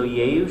there was no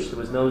yeyush, there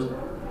was no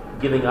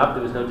giving up,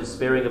 there was no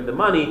despairing of the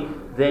money,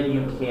 then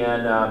you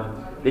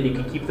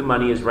can keep the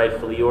money as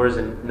rightfully yours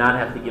and not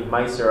have to give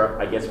meiser,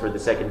 I guess, for the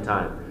second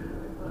time.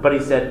 But he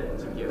said,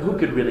 who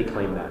could really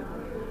claim that?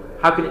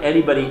 How could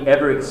anybody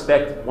ever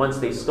expect, once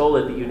they stole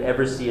it, that you'd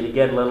ever see it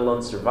again, let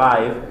alone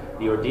survive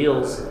the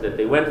ordeals that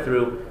they went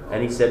through?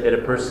 And he said that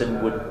a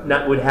person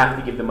would have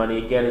to give the money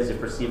again as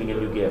if receiving a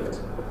new gift.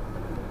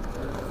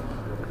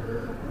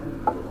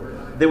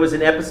 There was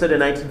an episode in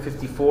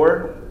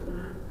 1954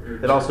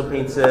 that also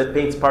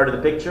paints part of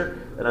the picture,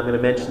 and I'm going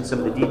to mention some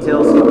of the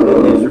details.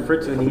 It is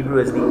referred to in Hebrew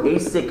as the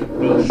Asik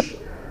Bish,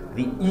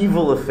 the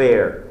evil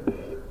affair,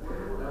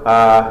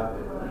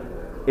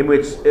 in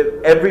which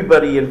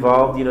everybody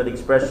involved, the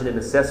expression in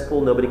a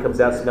cesspool, nobody comes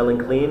out smelling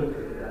clean.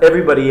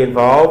 Everybody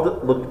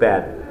involved looked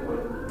bad.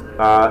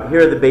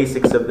 Here are the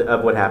basics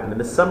of what happened. In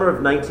the summer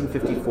of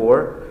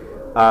 1954,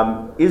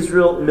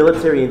 Israel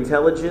military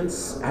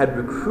intelligence had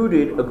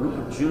recruited a group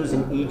of Jews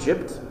in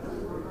Egypt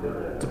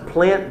to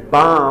plant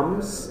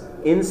bombs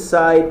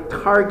inside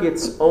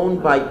targets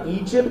owned by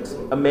Egypt,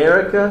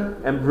 America,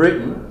 and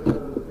Britain.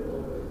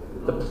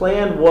 The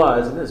plan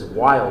was, and this is a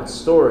wild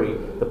story,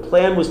 the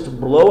plan was to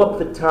blow up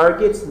the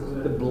targets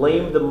and to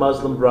blame the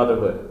Muslim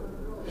Brotherhood.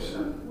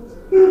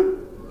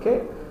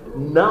 Okay?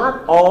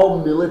 Not all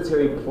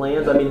military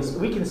plans,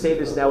 we can say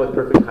this now with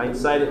perfect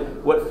hindsight,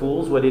 what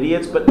fools, what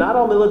idiots, but not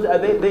all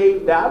military,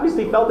 they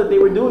obviously felt that they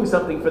were doing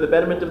something for the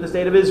betterment of the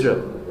state of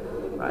Israel.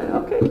 Right?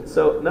 Okay,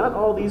 so not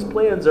all these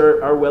plans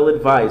are well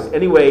advised.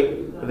 Anyway,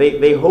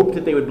 they hoped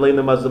that they would blame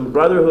the Muslim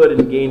Brotherhood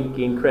and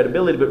gain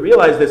credibility, but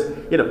realize this,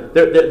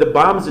 the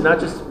bombs are not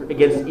just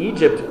against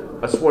Egypt,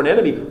 a sworn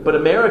enemy, but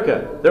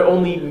America, their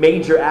only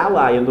major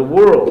ally in the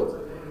world.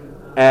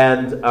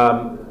 And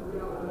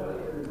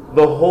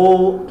the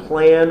whole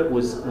plan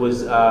was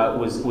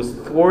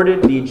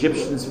thwarted. The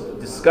Egyptians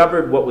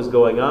discovered what was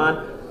going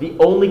on. The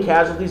only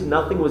casualties,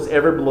 nothing was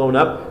ever blown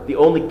up. The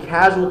only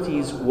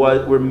casualties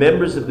were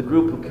members of the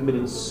group who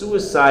committed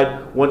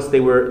suicide once they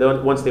were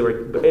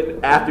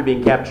after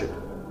being captured.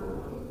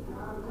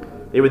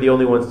 They were the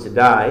only ones to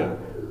die.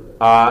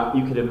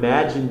 You can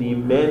imagine the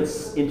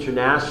immense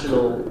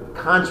international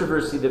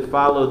controversy that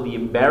followed, the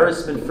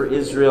embarrassment for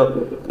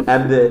Israel,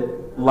 and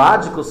the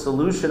logical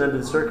solution under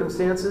the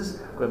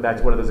circumstances. Going back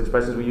to one of those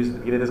expressions we used at the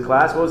beginning of this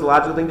class, what was the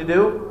logical thing to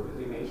do?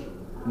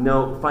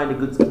 No, find a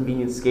good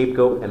convenient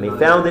scapegoat, and they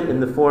found it in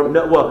the form.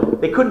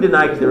 They couldn't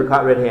deny because they were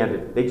caught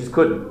red-handed. They just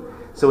couldn't.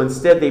 So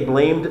instead, they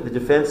blamed the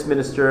defense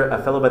minister,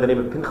 a fellow by the name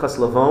of Pinchas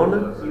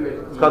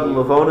Lavon. It's called the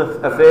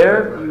Lavon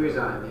affair. He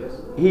resigned. Yes.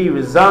 He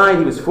resigned.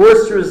 He was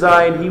forced to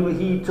resign.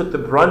 He took the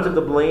brunt of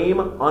the blame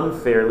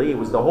unfairly. It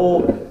was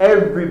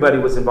everybody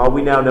was involved.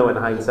 We now know in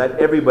hindsight,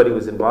 everybody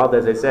was involved.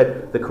 As I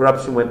said, the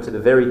corruption went to the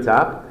very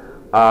top.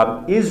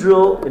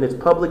 Israel, in its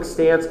public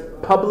stance,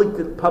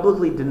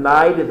 publicly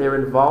denied their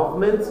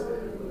involvement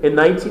in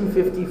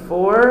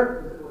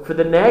 1954 for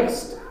the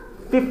next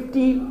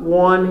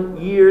 51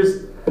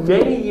 years,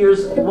 many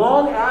years,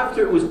 long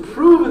after it was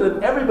proven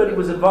that everybody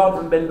was involved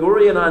from Ben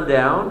Gurion on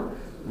down,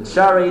 and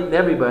Sharet and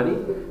everybody.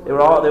 They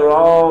were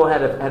all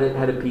had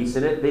a piece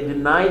in it. They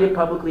denied it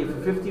publicly for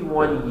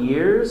 51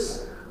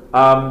 years.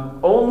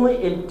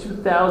 Only in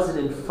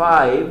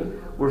 2005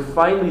 were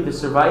finally the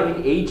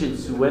surviving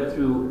agents who went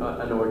through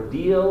an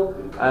ordeal,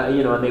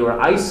 and they were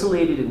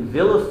isolated and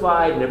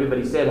vilified, and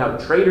everybody said how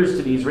traitors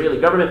to the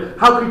Israeli government.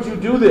 How could you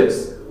do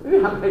this?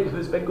 How could I do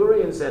this? Ben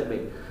Gurion sent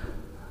me.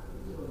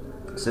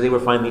 So they were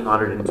finally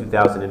honored in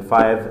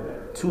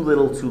 2005. Too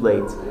little, too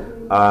late.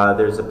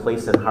 There's a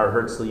place in Har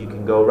Herzl you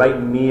can go right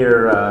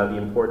near the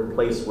important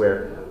place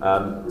where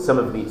some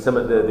of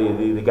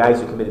the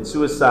guys who committed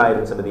suicide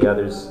and some of the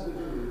others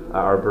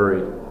are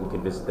buried. You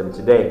can visit them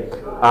today.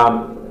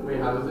 Wait,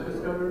 how was it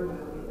discovered?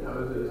 How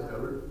was it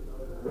discovered?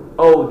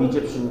 Oh, the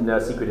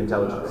Egyptian secret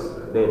intelligence.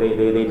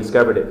 They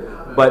discovered it.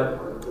 But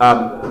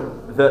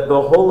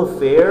the whole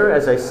affair,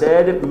 as I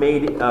said,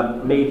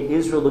 made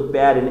Israel look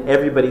bad in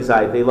everybody's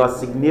eyes. They lost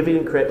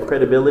significant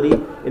credibility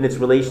in its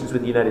relations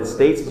with the United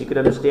States, as you could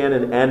understand,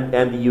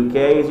 and the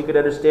UK, as you could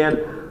understand.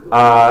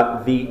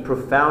 The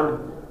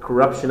profound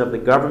corruption of the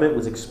government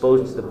was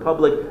exposed to the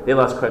public. They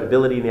lost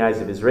credibility in the eyes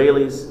of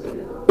Israelis.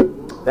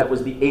 That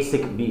was the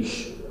Asik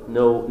Bish.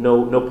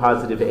 No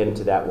positive end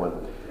to that one.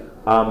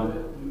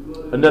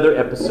 Another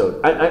episode.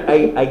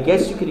 I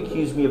guess you could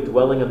accuse me of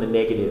dwelling on the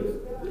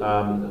negative,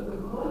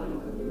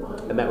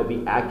 and that would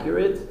be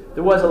accurate.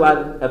 There was a lot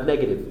of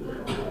negative,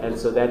 and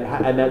so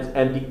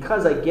and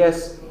because I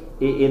guess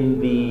in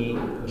the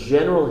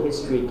general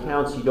history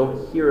accounts you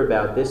don't hear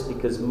about this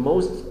because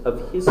most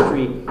of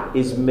history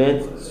is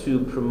meant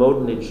to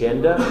promote an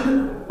agenda.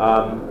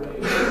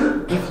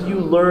 If you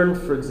learn,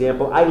 for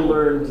example, I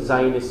learned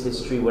Zionist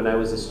history when I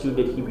was a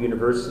student at Hebrew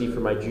University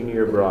for my junior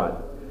year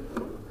abroad.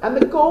 And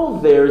the goal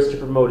there is to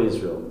promote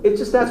Israel. It's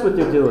just that's what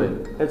they're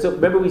doing. And so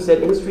remember we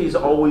said history is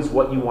always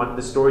what you want,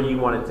 the story you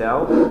want to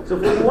tell. So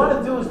if what you want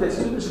to do is that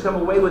students should come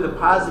away with a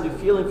positive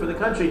feeling for the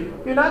country,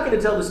 you're not going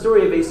to tell the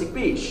story of Asik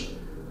Bish.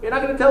 You're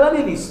not going to tell any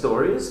of these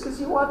stories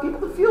because you want people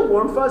to feel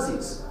warm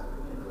fuzzies.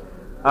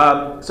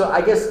 So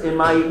I guess in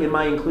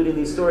my including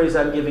these stories,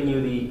 I'm giving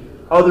you the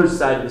other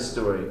side of the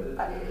story.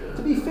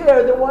 To be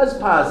fair, there was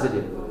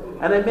positive.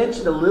 And I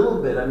mentioned a little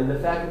bit, the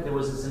fact that there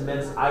was this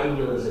immense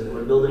idealism,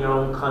 we're building our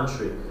own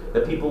country,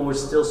 that people were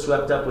still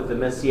swept up with the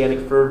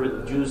messianic fervor,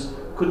 the Jews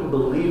couldn't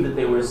believe that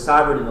they were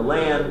sovereign in the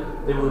land,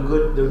 they were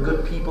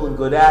good people and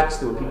good acts,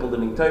 there were people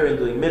living Torah and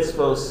doing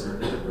mitzvos.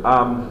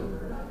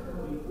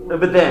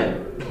 But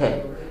then,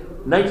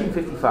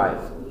 1955,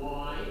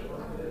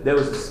 there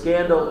was a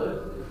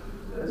scandal,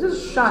 this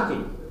is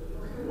shocking.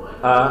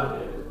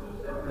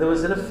 There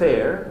was an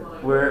affair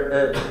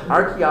where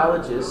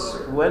archaeologists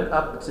went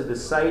up to the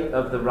site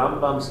of the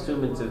Rambam's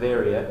tomb in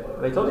Tiberia.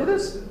 Have I told you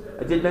this?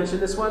 I did mention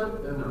this one?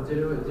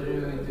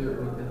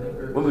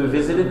 When we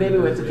visited, maybe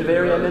we went to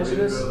Tiberia, I mentioned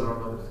this?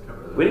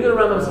 We didn't go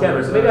to Rambam's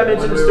camera, so maybe I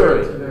mentioned the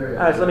story.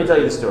 Alright, so let me tell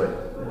you the story.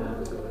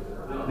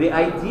 The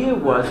idea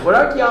was, what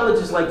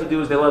archaeologists like to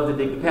do is they love to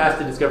dig the past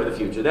to discover the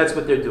future. That's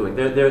what they're doing.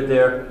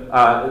 They're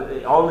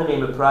all in the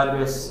name of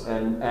progress,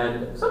 and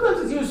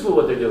sometimes it's useful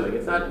what they're doing.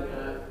 It's not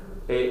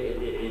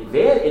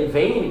in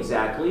vain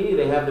exactly.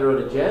 They have their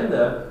own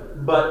agenda,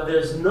 but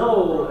there's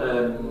no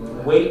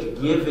weight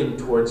given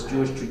towards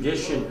Jewish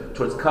tradition,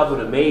 towards kavod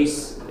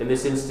hameis, in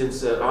this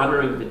instance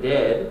honoring the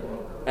dead.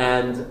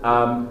 And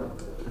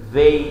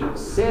they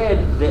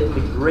said that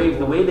the grave,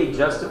 the way they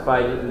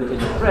justified it in the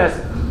press,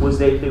 was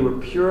that they were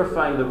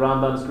purifying the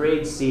Rambam's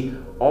grave. See,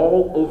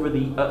 all over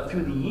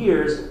through the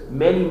years,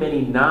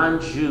 many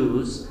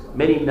non-Jews,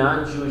 many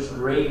non-Jewish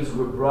graves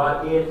were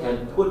brought in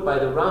and put by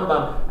the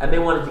Rambam, and they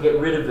wanted to get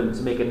rid of them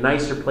to make a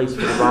nicer place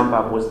for the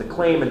Rambam, was the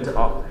claim, and to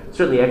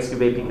certainly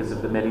excavate because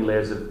of the many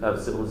layers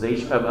of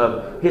civilization,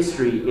 of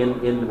history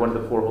in one of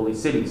the four holy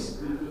cities.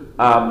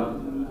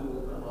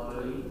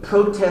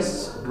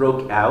 Protests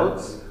broke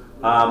out.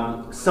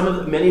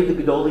 Many of the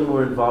Gedolim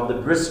were involved. The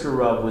Brisker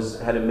Rav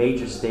had a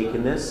major stake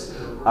in this.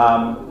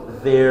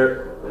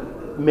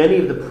 Many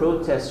of the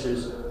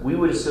protesters we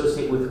would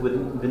associate with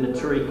the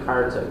Naturi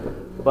Karta.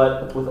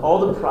 But with all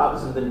the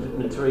problems of the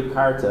Naturi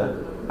Karta,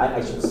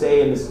 I should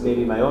say, and this is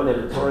maybe my own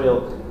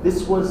editorial,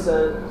 this was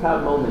a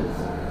proud moment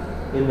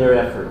in their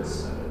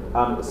efforts.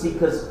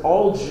 Because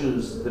all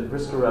Jews, the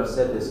Brisker Rav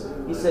said this,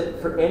 he said,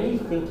 for any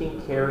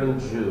thinking, caring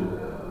Jew,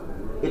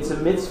 it's a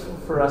mitzvah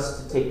for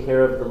us to take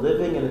care of the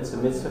living, and it's a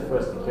mitzvah for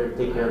us to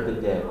take care of the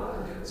dead.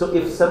 So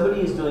if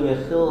somebody is doing a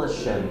Chil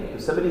Hashem, if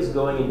somebody is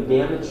going and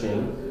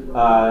damaging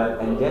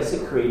and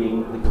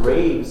desecrating the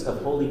graves of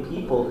holy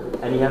people,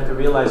 and you have to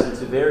realize in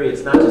Tiberia,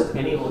 it's not just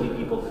any holy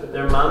people.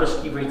 They're mamash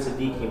kivrei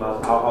tzaddikim.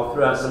 I'll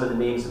throw out some of the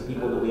names of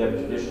people that we have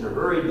in tradition are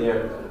buried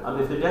there.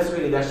 If they're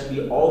desecrated, that should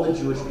be all the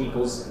Jewish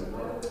people's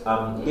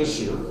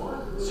issue.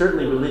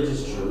 Certainly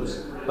religious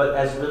Jews, but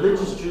as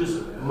religious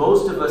Jews,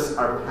 most of us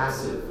are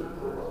passive.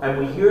 And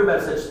we hear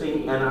about such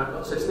things, and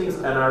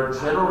our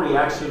general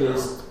reaction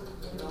is,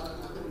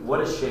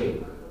 what a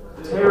shame.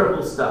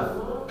 Terrible stuff.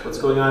 What's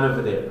going on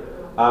over there?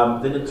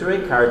 The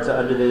Neturei Karta,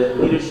 under the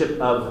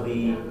leadership of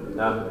the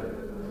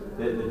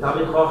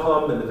Talmid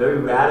Chacham and the very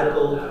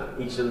radical,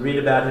 you should read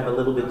about him a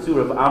little bit too,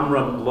 of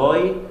Amram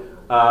Bloy,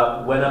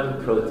 went up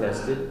and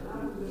protested.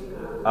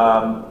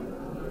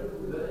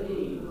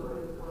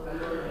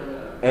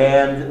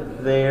 And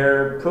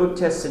their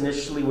protests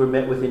initially were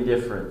met with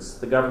indifference.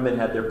 The government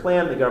had their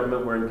plan, the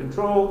government were in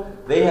control,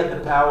 they had the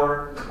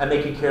power, and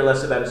they could care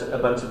less about a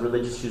bunch of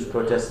religious Jews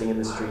protesting in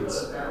the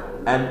streets.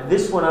 And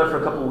this went on for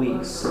a couple of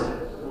weeks.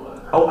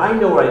 Oh, I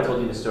know where I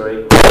told you the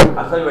story.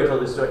 I'll tell you where I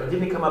told this story. It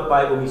didn't come up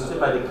when we stood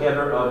by the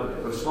kever of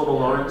Shlomo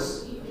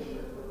Lawrence.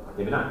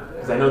 Maybe not,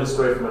 because I know the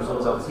story from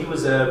Shlomo's office. He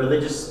was a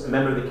religious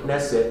member of the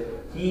Knesset.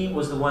 He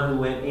was the one who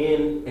went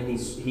in and he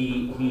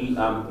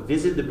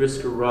visited the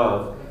Brisker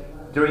Rav.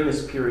 during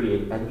this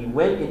period, and he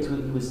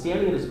was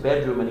standing in his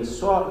bedroom, and he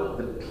saw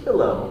the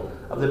pillow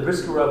of the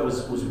Brisker Rav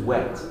was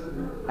wet,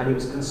 and he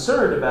was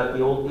concerned about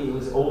he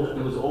was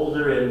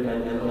older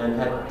and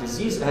had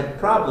disease, had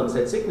problems,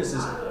 had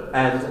sicknesses,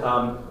 and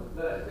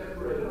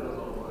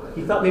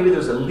he thought maybe there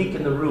was a leak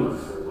in the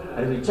roof.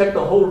 And if he checked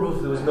the whole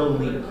roof, there was no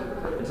leak.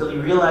 Until he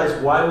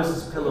realized, why was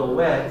his pillow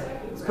wet?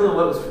 His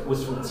pillow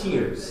was from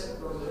tears.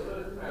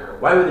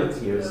 Why were there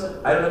tears?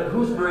 I don't know.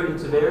 Who's buried in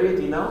Tiberia?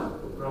 Do you know?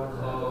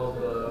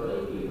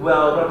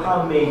 Well,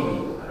 Ramchal maybe.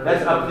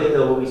 That's up the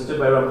hill where we stood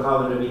by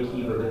Ramchal and Rabbi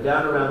Akiva. But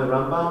down around the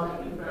Rambam,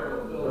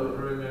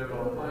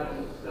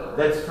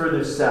 that's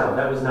further south.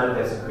 That was not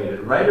desecrated.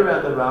 Right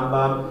around the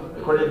Rambam,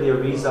 according to the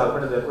Arizal,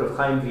 according to the Rav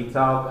Chaim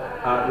Vital,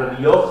 Rabbi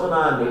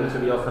Yochanan, maybe it's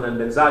Rabbi Yochanan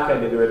Ben Zakkai,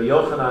 maybe Rabbi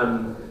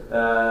Yochanan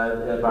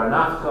Bar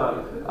Nafcha,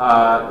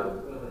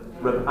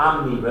 Rav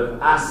Amni,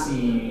 Rav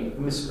Asi,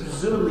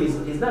 presumably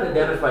he's not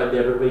identified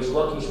there, but Reish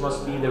Lakish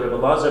must be there, Rav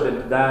Elazar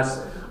Ben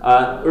Padas.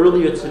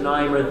 Earlier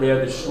tonight, there,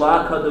 the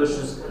Shla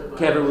Kadosh's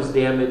kever was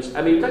damaged.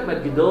 I mean, you're talking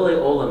about Gedolei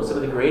Olam, some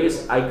of the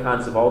greatest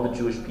icons of all the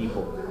Jewish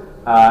people.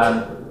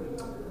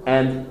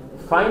 And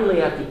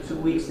finally, after 2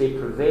 weeks, they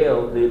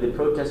prevailed. The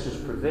protesters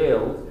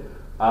prevailed.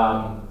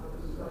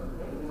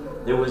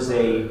 There was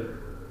a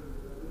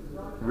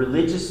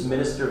religious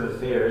minister of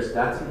affairs,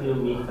 Datilio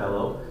Mi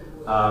fellow,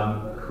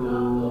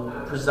 who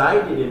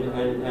presided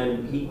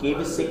and he gave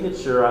his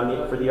signature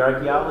for the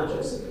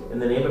archaeologists in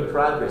the name of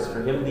progress.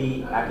 For him,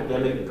 the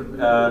academic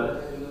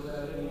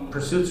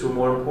pursuits were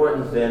more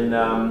important than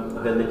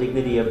the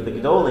dignity of the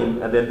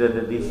Gedolim, and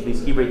than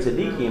these Kivrei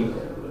Tzadikim.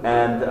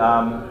 And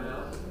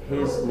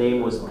his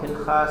name was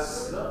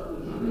Pinchas. It's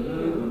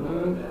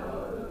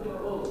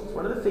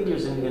one of the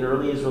figures in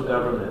early Israel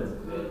government.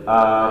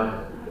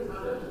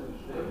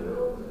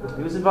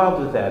 He was involved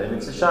with that, and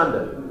it's a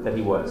shanda that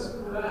he was.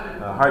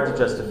 Hard to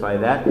justify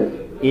that.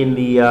 In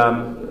the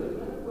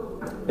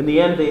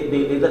end,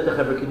 they let the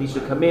Chevra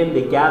Kadisha come in.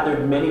 They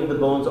gathered many of the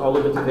bones all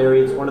over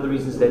Tiberia. It's one of the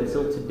reasons that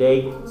till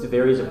today,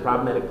 Tiberia is a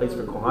problematic place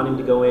for Kohanim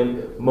to go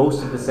in.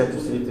 Most of the central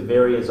city of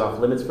Tiberia is off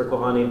limits for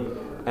Kohanim.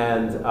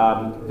 And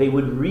they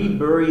would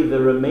rebury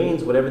the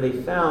remains, whatever they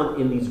found,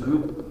 in these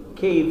group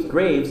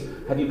graves.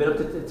 Have you been up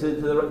to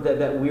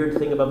that weird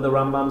thing above the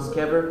Rambam's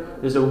kever?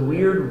 There's a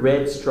weird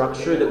red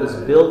structure that was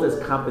built as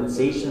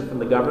compensation from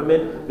the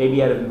government,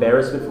 maybe out of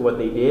embarrassment for what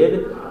they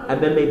did. And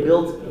then they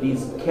built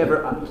these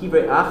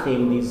kivrei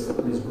achim, these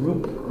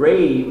group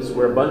graves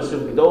where a bunch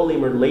of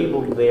gedolim are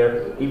labeled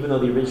there, even though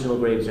the original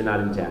graves are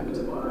not intact.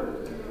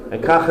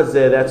 And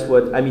kachazeh, that's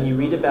what, I mean, you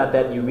read about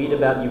that, you read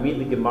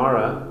the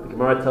Gemara. The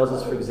Gemara tells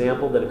us, for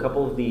example, that a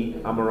couple of the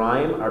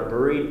Amoraim are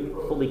buried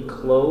fully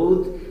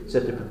clothed, so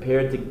that they're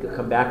prepared to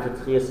come back for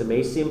Tchias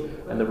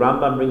HaMesim, and the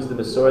Rambam brings the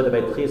Masorah that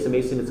by Tchias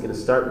HaMesim it's going to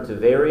start in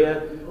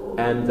Tiberia,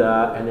 and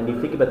then you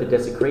think about the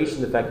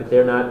desecration, the fact that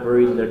they're not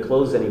buried in their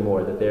clothes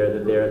anymore, that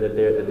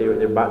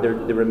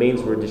their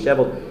remains were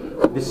disheveled.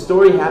 This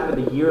story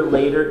happened a year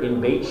later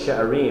in Beit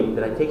Sha'arim.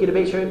 Did I take you to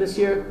Beit Sha'arim this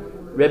year?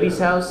 Rebbe's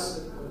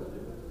house?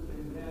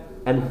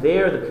 And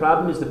there, the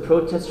problem is the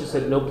protesters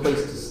had no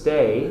place to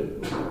stay.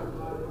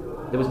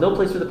 There was no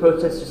place for the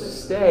protesters to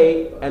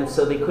stay, and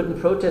so they couldn't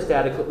protest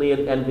adequately,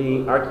 and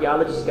the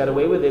archaeologists got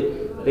away with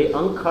it. They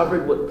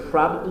uncovered what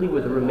probably were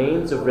the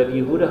remains of Rebbe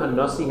Yehuda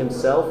HaNasi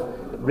himself,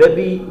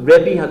 Rabbeinu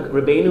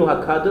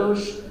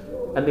HaKadosh,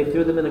 and they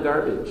threw them in the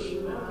garbage.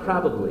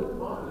 Probably.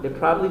 They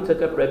probably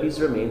took up Rebbe's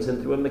remains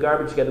and threw him in the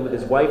garbage together with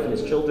his wife and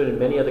his children and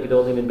many other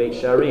Gedolim in Beit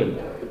Sha'arim.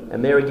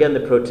 And there again,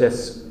 the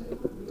protests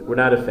were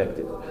not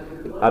effective.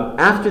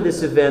 After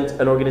this event,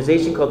 an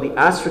organization called the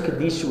Asra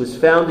Kadisha was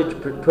founded to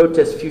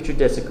protest future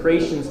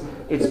desecrations.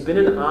 It's been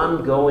an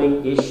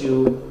ongoing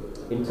issue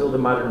until the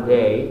modern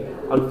day.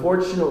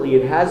 Unfortunately,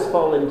 it has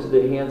fallen into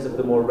the hands of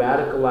the more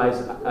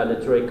radicalized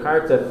Neturei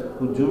Karta,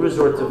 who do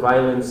resort to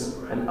violence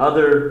and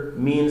other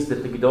means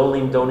that the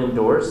Gedolim don't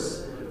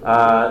endorse.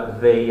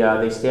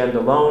 They stand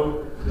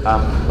alone.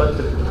 But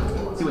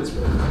what's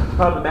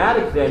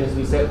problematic then is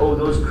we say, oh,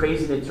 those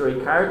crazy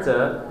Neturei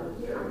Karta,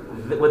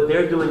 what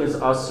they're doing is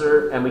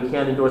usher, and we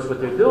can't endorse what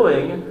they're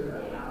doing.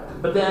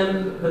 But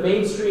then the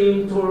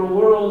mainstream Torah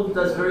world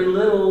does very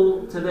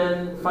little to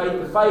then fight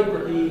the fight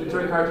that the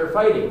Neturei Karta are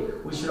fighting.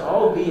 We should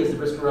all be, as the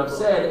Brisker Rav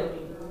said,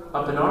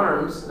 up in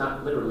arms,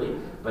 not literally,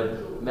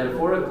 but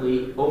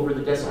metaphorically, over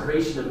the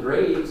desecration of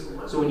graves.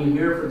 So when you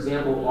hear, for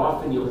example,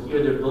 often you'll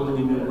hear they're building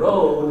a new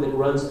road that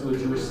runs through a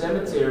Jewish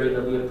cemetery and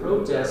there'll be a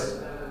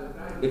protest,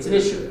 it's an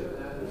issue.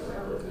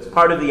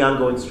 Part of the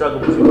ongoing struggle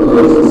between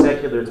religious and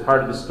secular. It's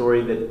part of the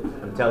story that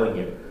I'm telling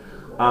you.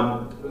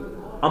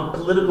 On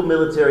political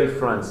military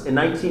fronts, in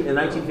the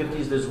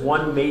 1950s, there's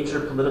one major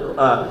political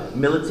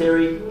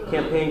military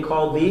campaign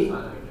called the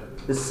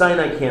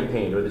Sinai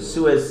Campaign, or the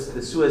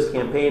Suez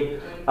Campaign.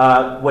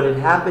 What had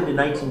happened in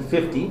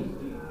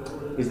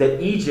 1950 is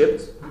that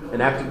Egypt,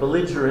 an act of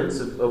belligerence,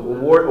 a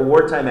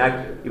wartime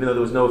act, even though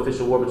there was no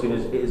official war between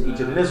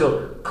Egypt and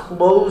Israel,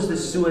 closed the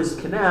Suez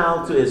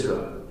Canal to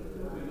Israel.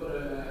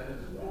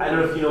 I don't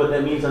know if you know what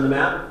that means on the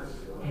map,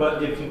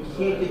 but if you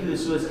can't get through the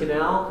Suez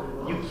Canal,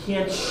 you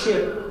can't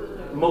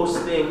ship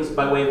most things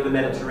by way of the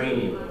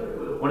Mediterranean.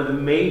 One of the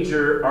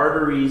major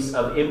arteries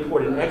of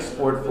import and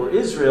export for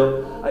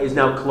Israel is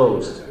now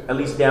closed, at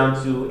least down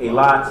to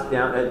Eilat.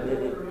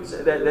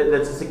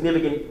 That's a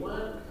significant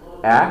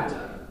act.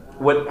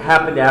 What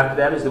happened after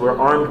that is there were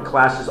armed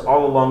clashes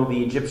all along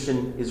the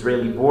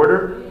Egyptian-Israeli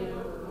border.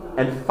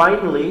 And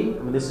finally,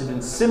 this has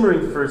been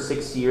simmering for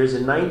 6 years,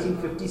 in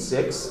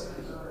 1956,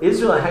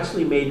 Israel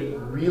actually made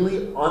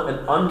really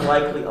an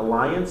unlikely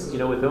alliance. Do you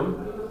know with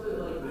whom?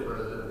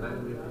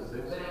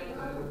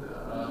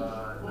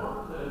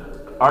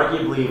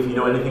 Arguably, if you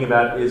know anything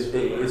about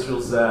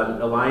Israel's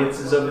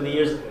alliances over the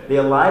years, they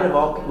allied of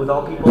all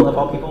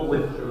people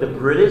with the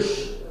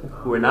British,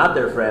 who were not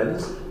their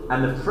friends,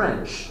 and the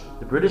French.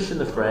 The British and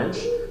the French,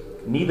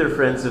 neither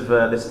friends of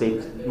the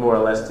state more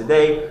or less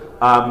today,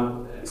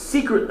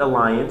 secret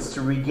alliance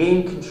to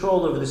regain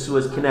control over the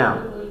Suez Canal.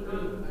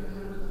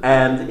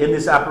 And in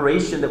this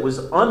operation that was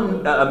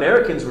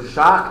Americans were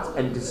shocked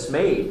and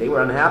dismayed. They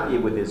were unhappy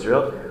with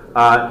Israel.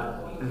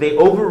 They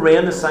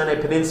overran the Sinai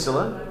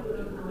Peninsula.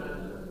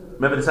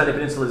 Remember, the Sinai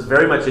Peninsula is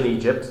very much in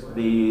Egypt.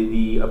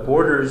 The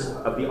borders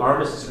of the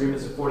armistice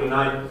agreements of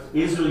 49,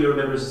 Israel, you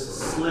remember, is a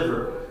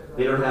sliver.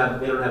 They don't have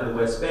the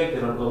West Bank, they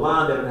don't have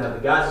Golan, they don't have the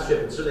Gaza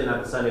Strip, and certainly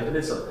not the Sinai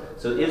Peninsula.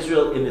 So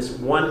Israel, in this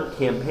one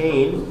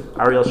campaign,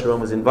 Ariel Sharon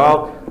was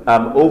involved,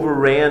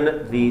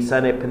 overran the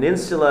Sinai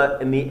Peninsula.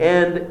 In the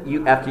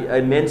end, after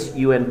immense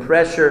UN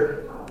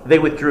pressure, they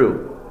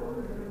withdrew.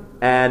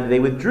 And they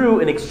withdrew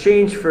in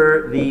exchange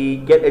for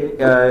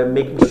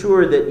making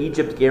sure that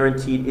Egypt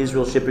guaranteed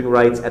Israel shipping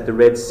rights at the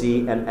Red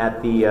Sea and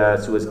at the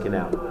Suez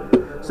Canal.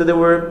 So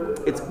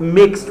it's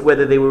mixed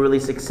whether they were really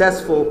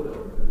successful.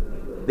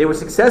 They were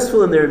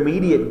successful in their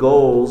immediate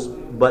goals,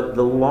 but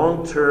the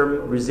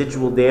long-term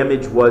residual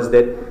damage was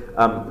that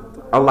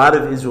a lot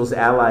of Israel's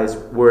allies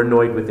were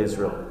annoyed with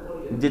Israel,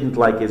 didn't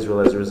like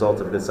Israel as a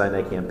result of the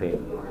Sinai campaign.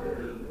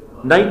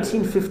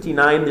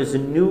 1959, there's a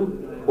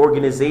new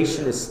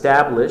organization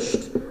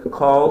established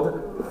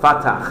called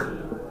Fatah.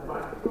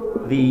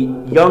 The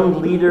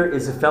young leader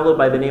is a fellow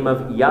by the name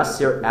of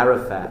Yasser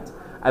Arafat.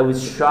 I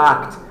was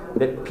shocked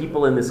that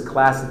people in this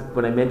class,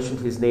 when I mentioned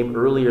his name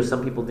earlier,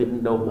 some people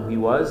didn't know who he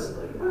was.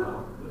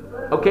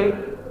 Okay,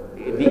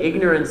 the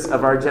ignorance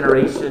of our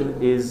generation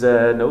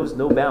knows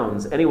no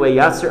bounds. Anyway,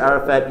 Yasser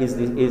Arafat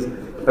is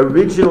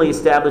originally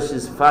established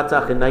as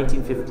Fatah in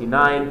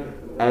 1959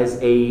 as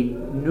a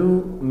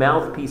new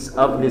mouthpiece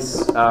of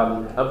this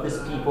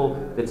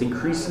people that's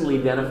increasingly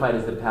identified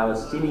as the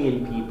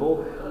Palestinian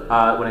people.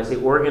 When I say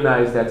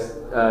organized, that's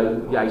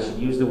I should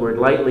use the word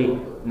lightly.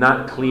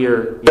 Not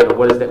clear.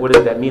 What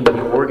does that mean that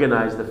you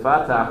organize the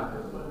Fatah?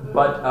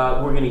 But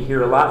we're going to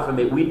hear a lot from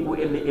it.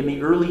 In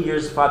the early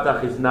years,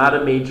 Fatah is not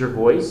a major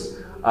voice,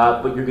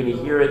 but you're going to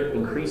hear it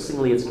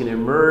increasingly. It's going to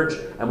emerge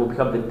and will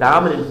become the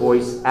dominant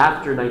voice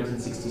after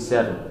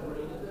 1967.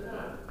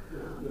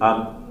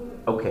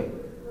 Okay.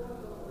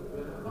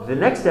 The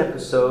next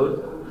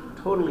episode,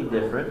 totally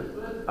different,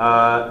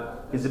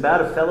 is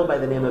about a fellow by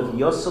the name of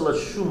Yossele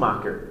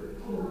Schumacher.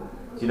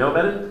 Do you know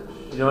about it?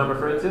 Do you know what I'm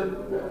referring to?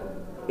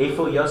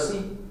 Eifo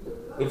Yossi?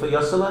 Eifo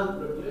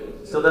Yossele?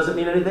 Still doesn't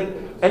mean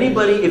anything?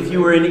 Anybody, if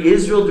you were in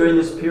Israel during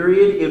this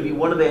period, it would be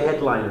one of the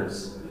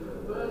headliners.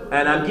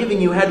 And I'm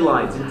giving you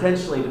headlines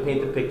intentionally to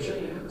paint the picture.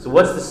 So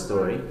what's the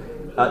story?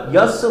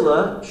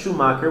 Yossele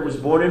Schumacher was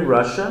born in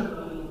Russia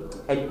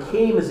and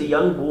came as a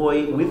young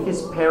boy with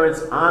his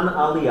parents on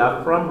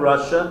Aliyah from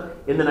Russia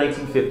in the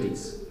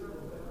 1950s.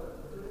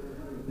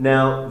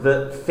 Now,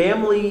 the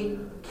family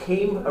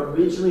came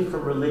originally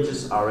from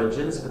religious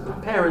origins, but the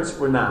parents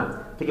were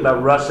not. Think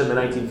about Russia in the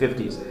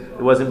 1950s.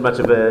 There wasn't much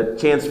of a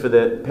chance for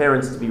the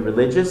parents to be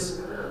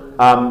religious.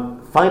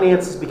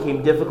 Finances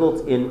became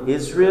difficult in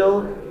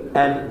Israel,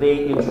 and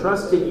they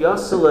entrusted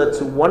Yossele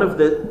to one of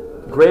the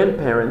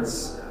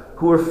grandparents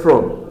who were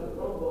frum.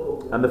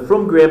 And the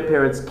frum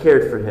grandparents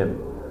cared for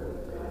him.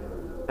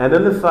 And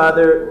then the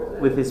father,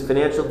 with his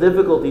financial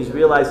difficulties,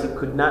 realized he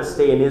could not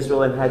stay in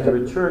Israel and had to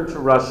return to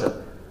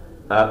Russia.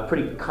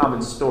 Pretty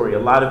common story. A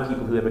lot of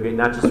people who immigrate,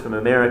 not just from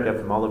America,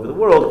 from all over the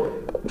world,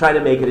 try to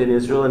make it in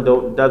Israel and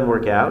doesn't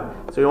work out.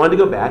 So he wanted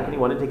to go back and he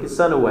wanted to take his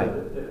son away.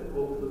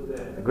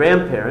 The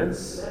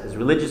grandparents, as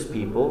religious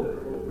people,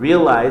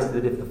 realized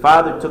that if the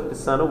father took the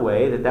son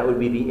away, that would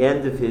be the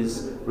end of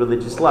his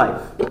religious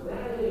life.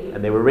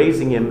 And they were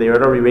raising him, they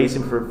had already raised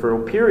him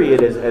for a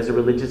period as a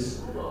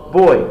religious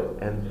boy.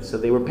 And so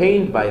they were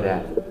pained by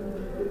that.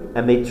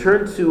 And they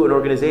turned to an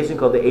organization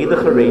called the Eida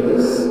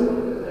Haredis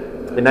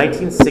in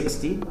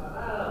 1960.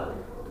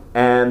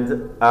 And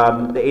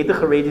the Eida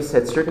Haredis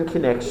had certain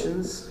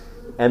connections,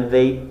 and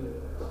they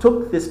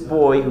took this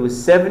boy who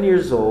was 7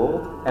 years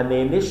old, and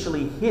they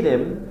initially hid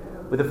him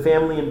with a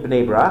family in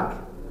Bnei Brak.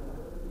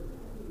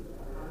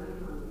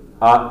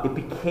 It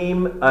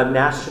became a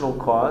national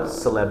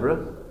cause,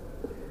 célèbre.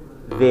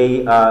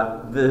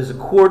 There's a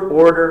court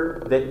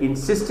order that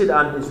insisted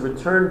on his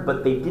return,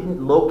 but they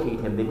didn't locate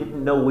him. They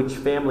didn't know which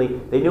family.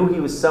 They knew he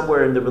was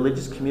somewhere in the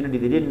religious community.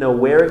 They didn't know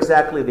where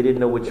exactly. They didn't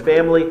know which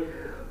family.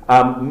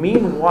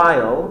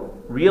 Meanwhile,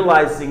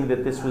 realizing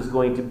that this was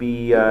going to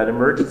be an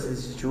emergency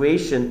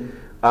situation,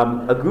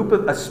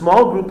 a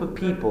small group of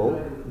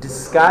people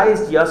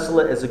disguised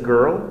Yosela as a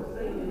girl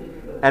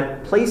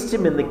and placed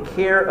him in the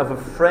care of a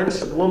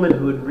French woman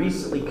who had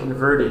recently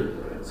converted.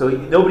 So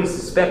nobody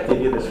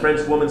suspected, this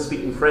French woman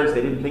speaking French.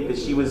 They didn't think that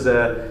she was,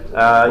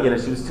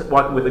 she was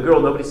walking with a girl.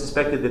 Nobody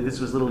suspected that this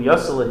was little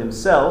Yosela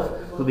himself,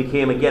 who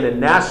became again a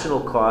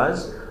national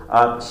cause.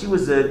 She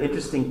was an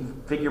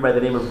interesting figure by the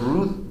name of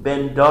Ruth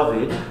Ben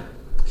David.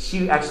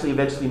 She actually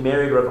eventually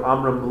married Rav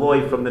Amram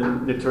Bloy from the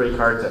Neturei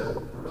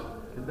Karta.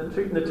 The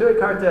Neturei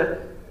Karta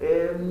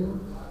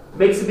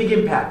makes a big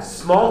impact.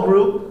 Small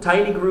group,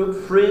 tiny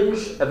group,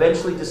 fringe,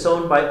 eventually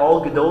disowned by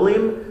all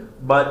Gedolim,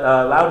 but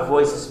loud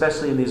voice,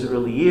 especially in these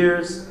early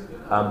years,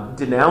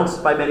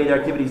 denounced by many of their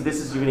activities.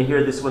 You're going to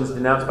hear this one's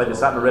denounced by the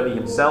Satmar Rebbe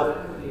himself.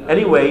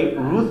 Anyway,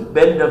 Ruth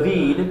Ben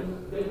David,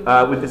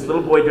 with this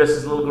little boy dressed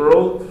as a little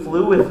girl,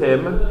 flew with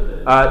him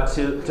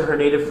to her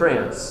native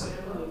France,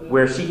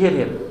 where she hid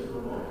him.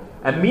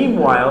 And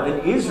meanwhile, in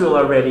Israel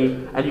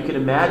already, and you can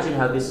imagine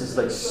how this is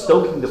like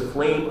stoking the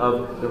flame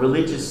of the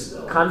religious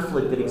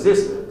conflict that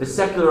exists, the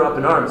secular are up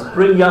in arms.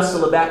 Bring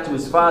Yosela back to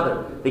his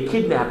father. They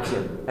kidnapped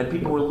him, and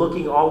people were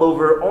looking all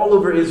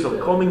over Israel,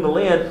 combing the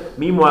land.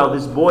 Meanwhile,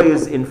 this boy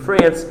is in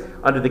France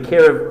under the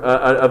care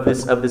of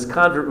this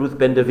convert, Ruth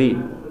Ben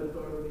David.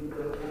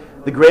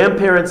 The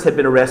grandparents had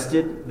been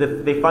arrested.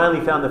 They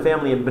finally found the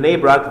family in Bnei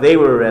Brak. They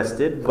were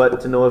arrested,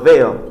 but to no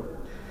avail.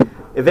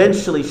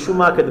 Eventually,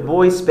 Schumacher, the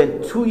boy,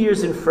 spent 2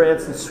 years in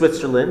France and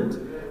Switzerland,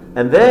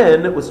 and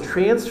then was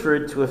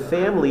transferred to a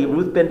family.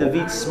 Ruth Ben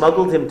David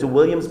smuggled him to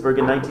Williamsburg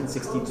in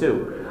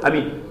 1962. I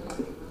mean,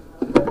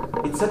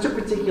 it's such a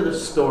particular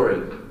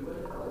story,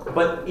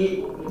 but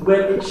when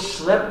it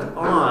schlepped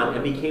on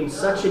and became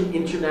such an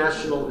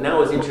international,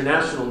 now it's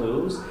international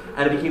news,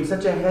 and it became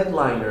such a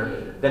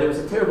headliner that it was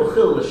a terrible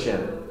chillul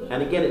Hashem.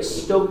 And again, it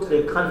stoked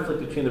the conflict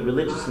between the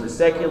religious and the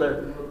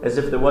secular, as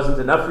if there wasn't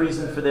enough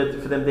reason for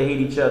them to hate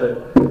each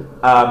other.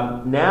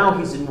 Now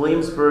he's in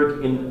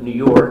Williamsburg in New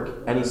York,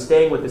 and he's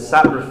staying with the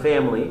Satmar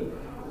family.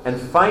 And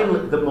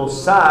finally, the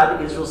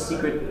Mossad, Israel's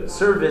secret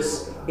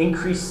service,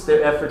 increased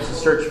their efforts to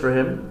search for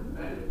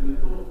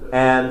him.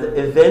 And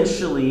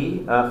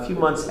eventually, a few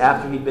months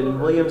after he'd been in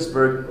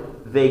Williamsburg,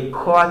 they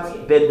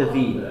caught Ben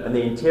David, and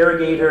they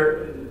interrogate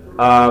her.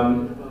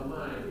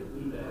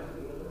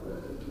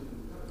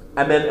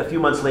 And then a few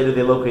months later,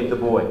 they locate the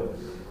boy.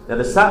 Now,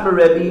 the Satmar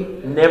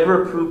Rebbe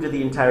never approved of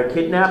the entire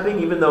kidnapping,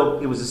 even though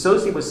it was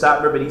associated with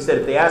Satmar, but he said,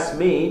 if they asked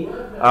me,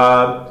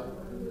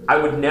 I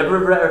would never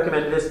have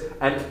recommended this.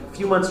 And a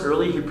few months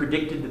earlier, he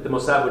predicted that the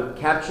Mossad would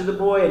capture the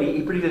boy, and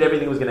he predicted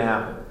everything was going to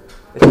happen.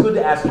 It's good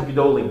to ask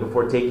Gedolim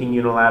before taking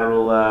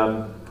unilateral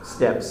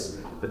steps,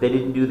 but they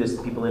didn't do this,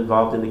 the people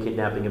involved in the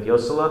kidnapping of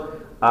Yosela.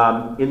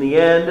 In the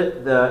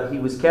end, he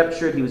was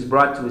captured, he was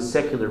brought to his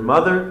secular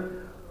mother.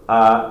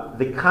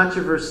 The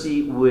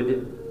controversy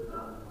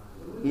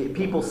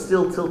people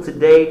still till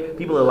today,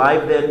 people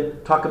alive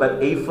then, talk about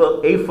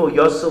Eifo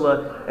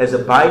Yosela as a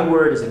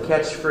byword, as a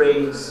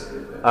catchphrase.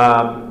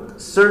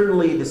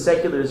 Certainly the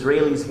secular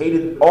Israelis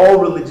hated all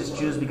religious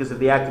Jews because of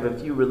the act of a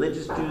few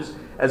religious Jews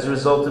as a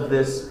result of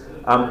this.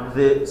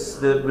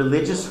 The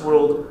religious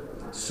world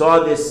saw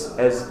this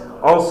as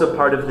also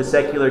part of the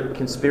secular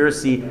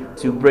conspiracy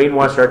to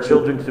brainwash our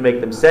children to make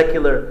them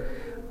secular.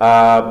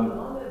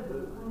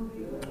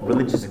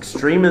 Religious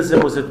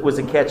extremism was a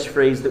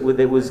catchphrase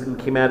that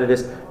came out of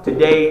this.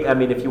 Today, I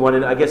mean, if you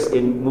wanted, I guess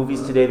in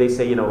movies today they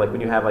say, like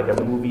when you have like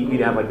a movie,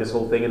 you have like this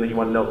whole thing, and then you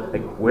want to know,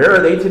 like, where are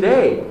they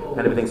today,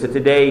 kind of thing. So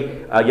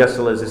today,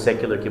 Yosela is a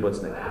secular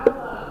kibbutznik.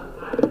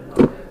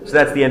 So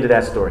that's the end of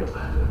that story.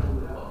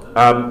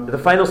 The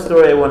final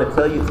story I want to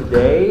tell you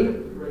today,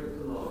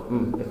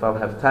 if I'll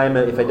have time,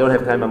 if I don't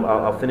have time,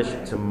 I'll finish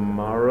it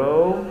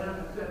tomorrow.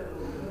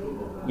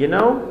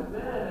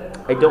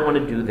 I don't want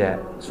to do that.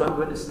 So I'm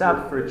going to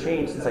stop for a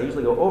change. Since I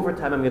usually go over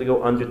time, I'm going to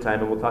go under time,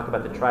 and we'll talk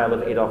about the trial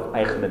of Adolf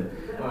Eichmann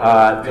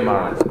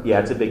tomorrow. Yeah,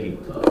 it's a biggie.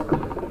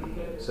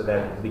 So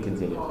that will be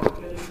continued.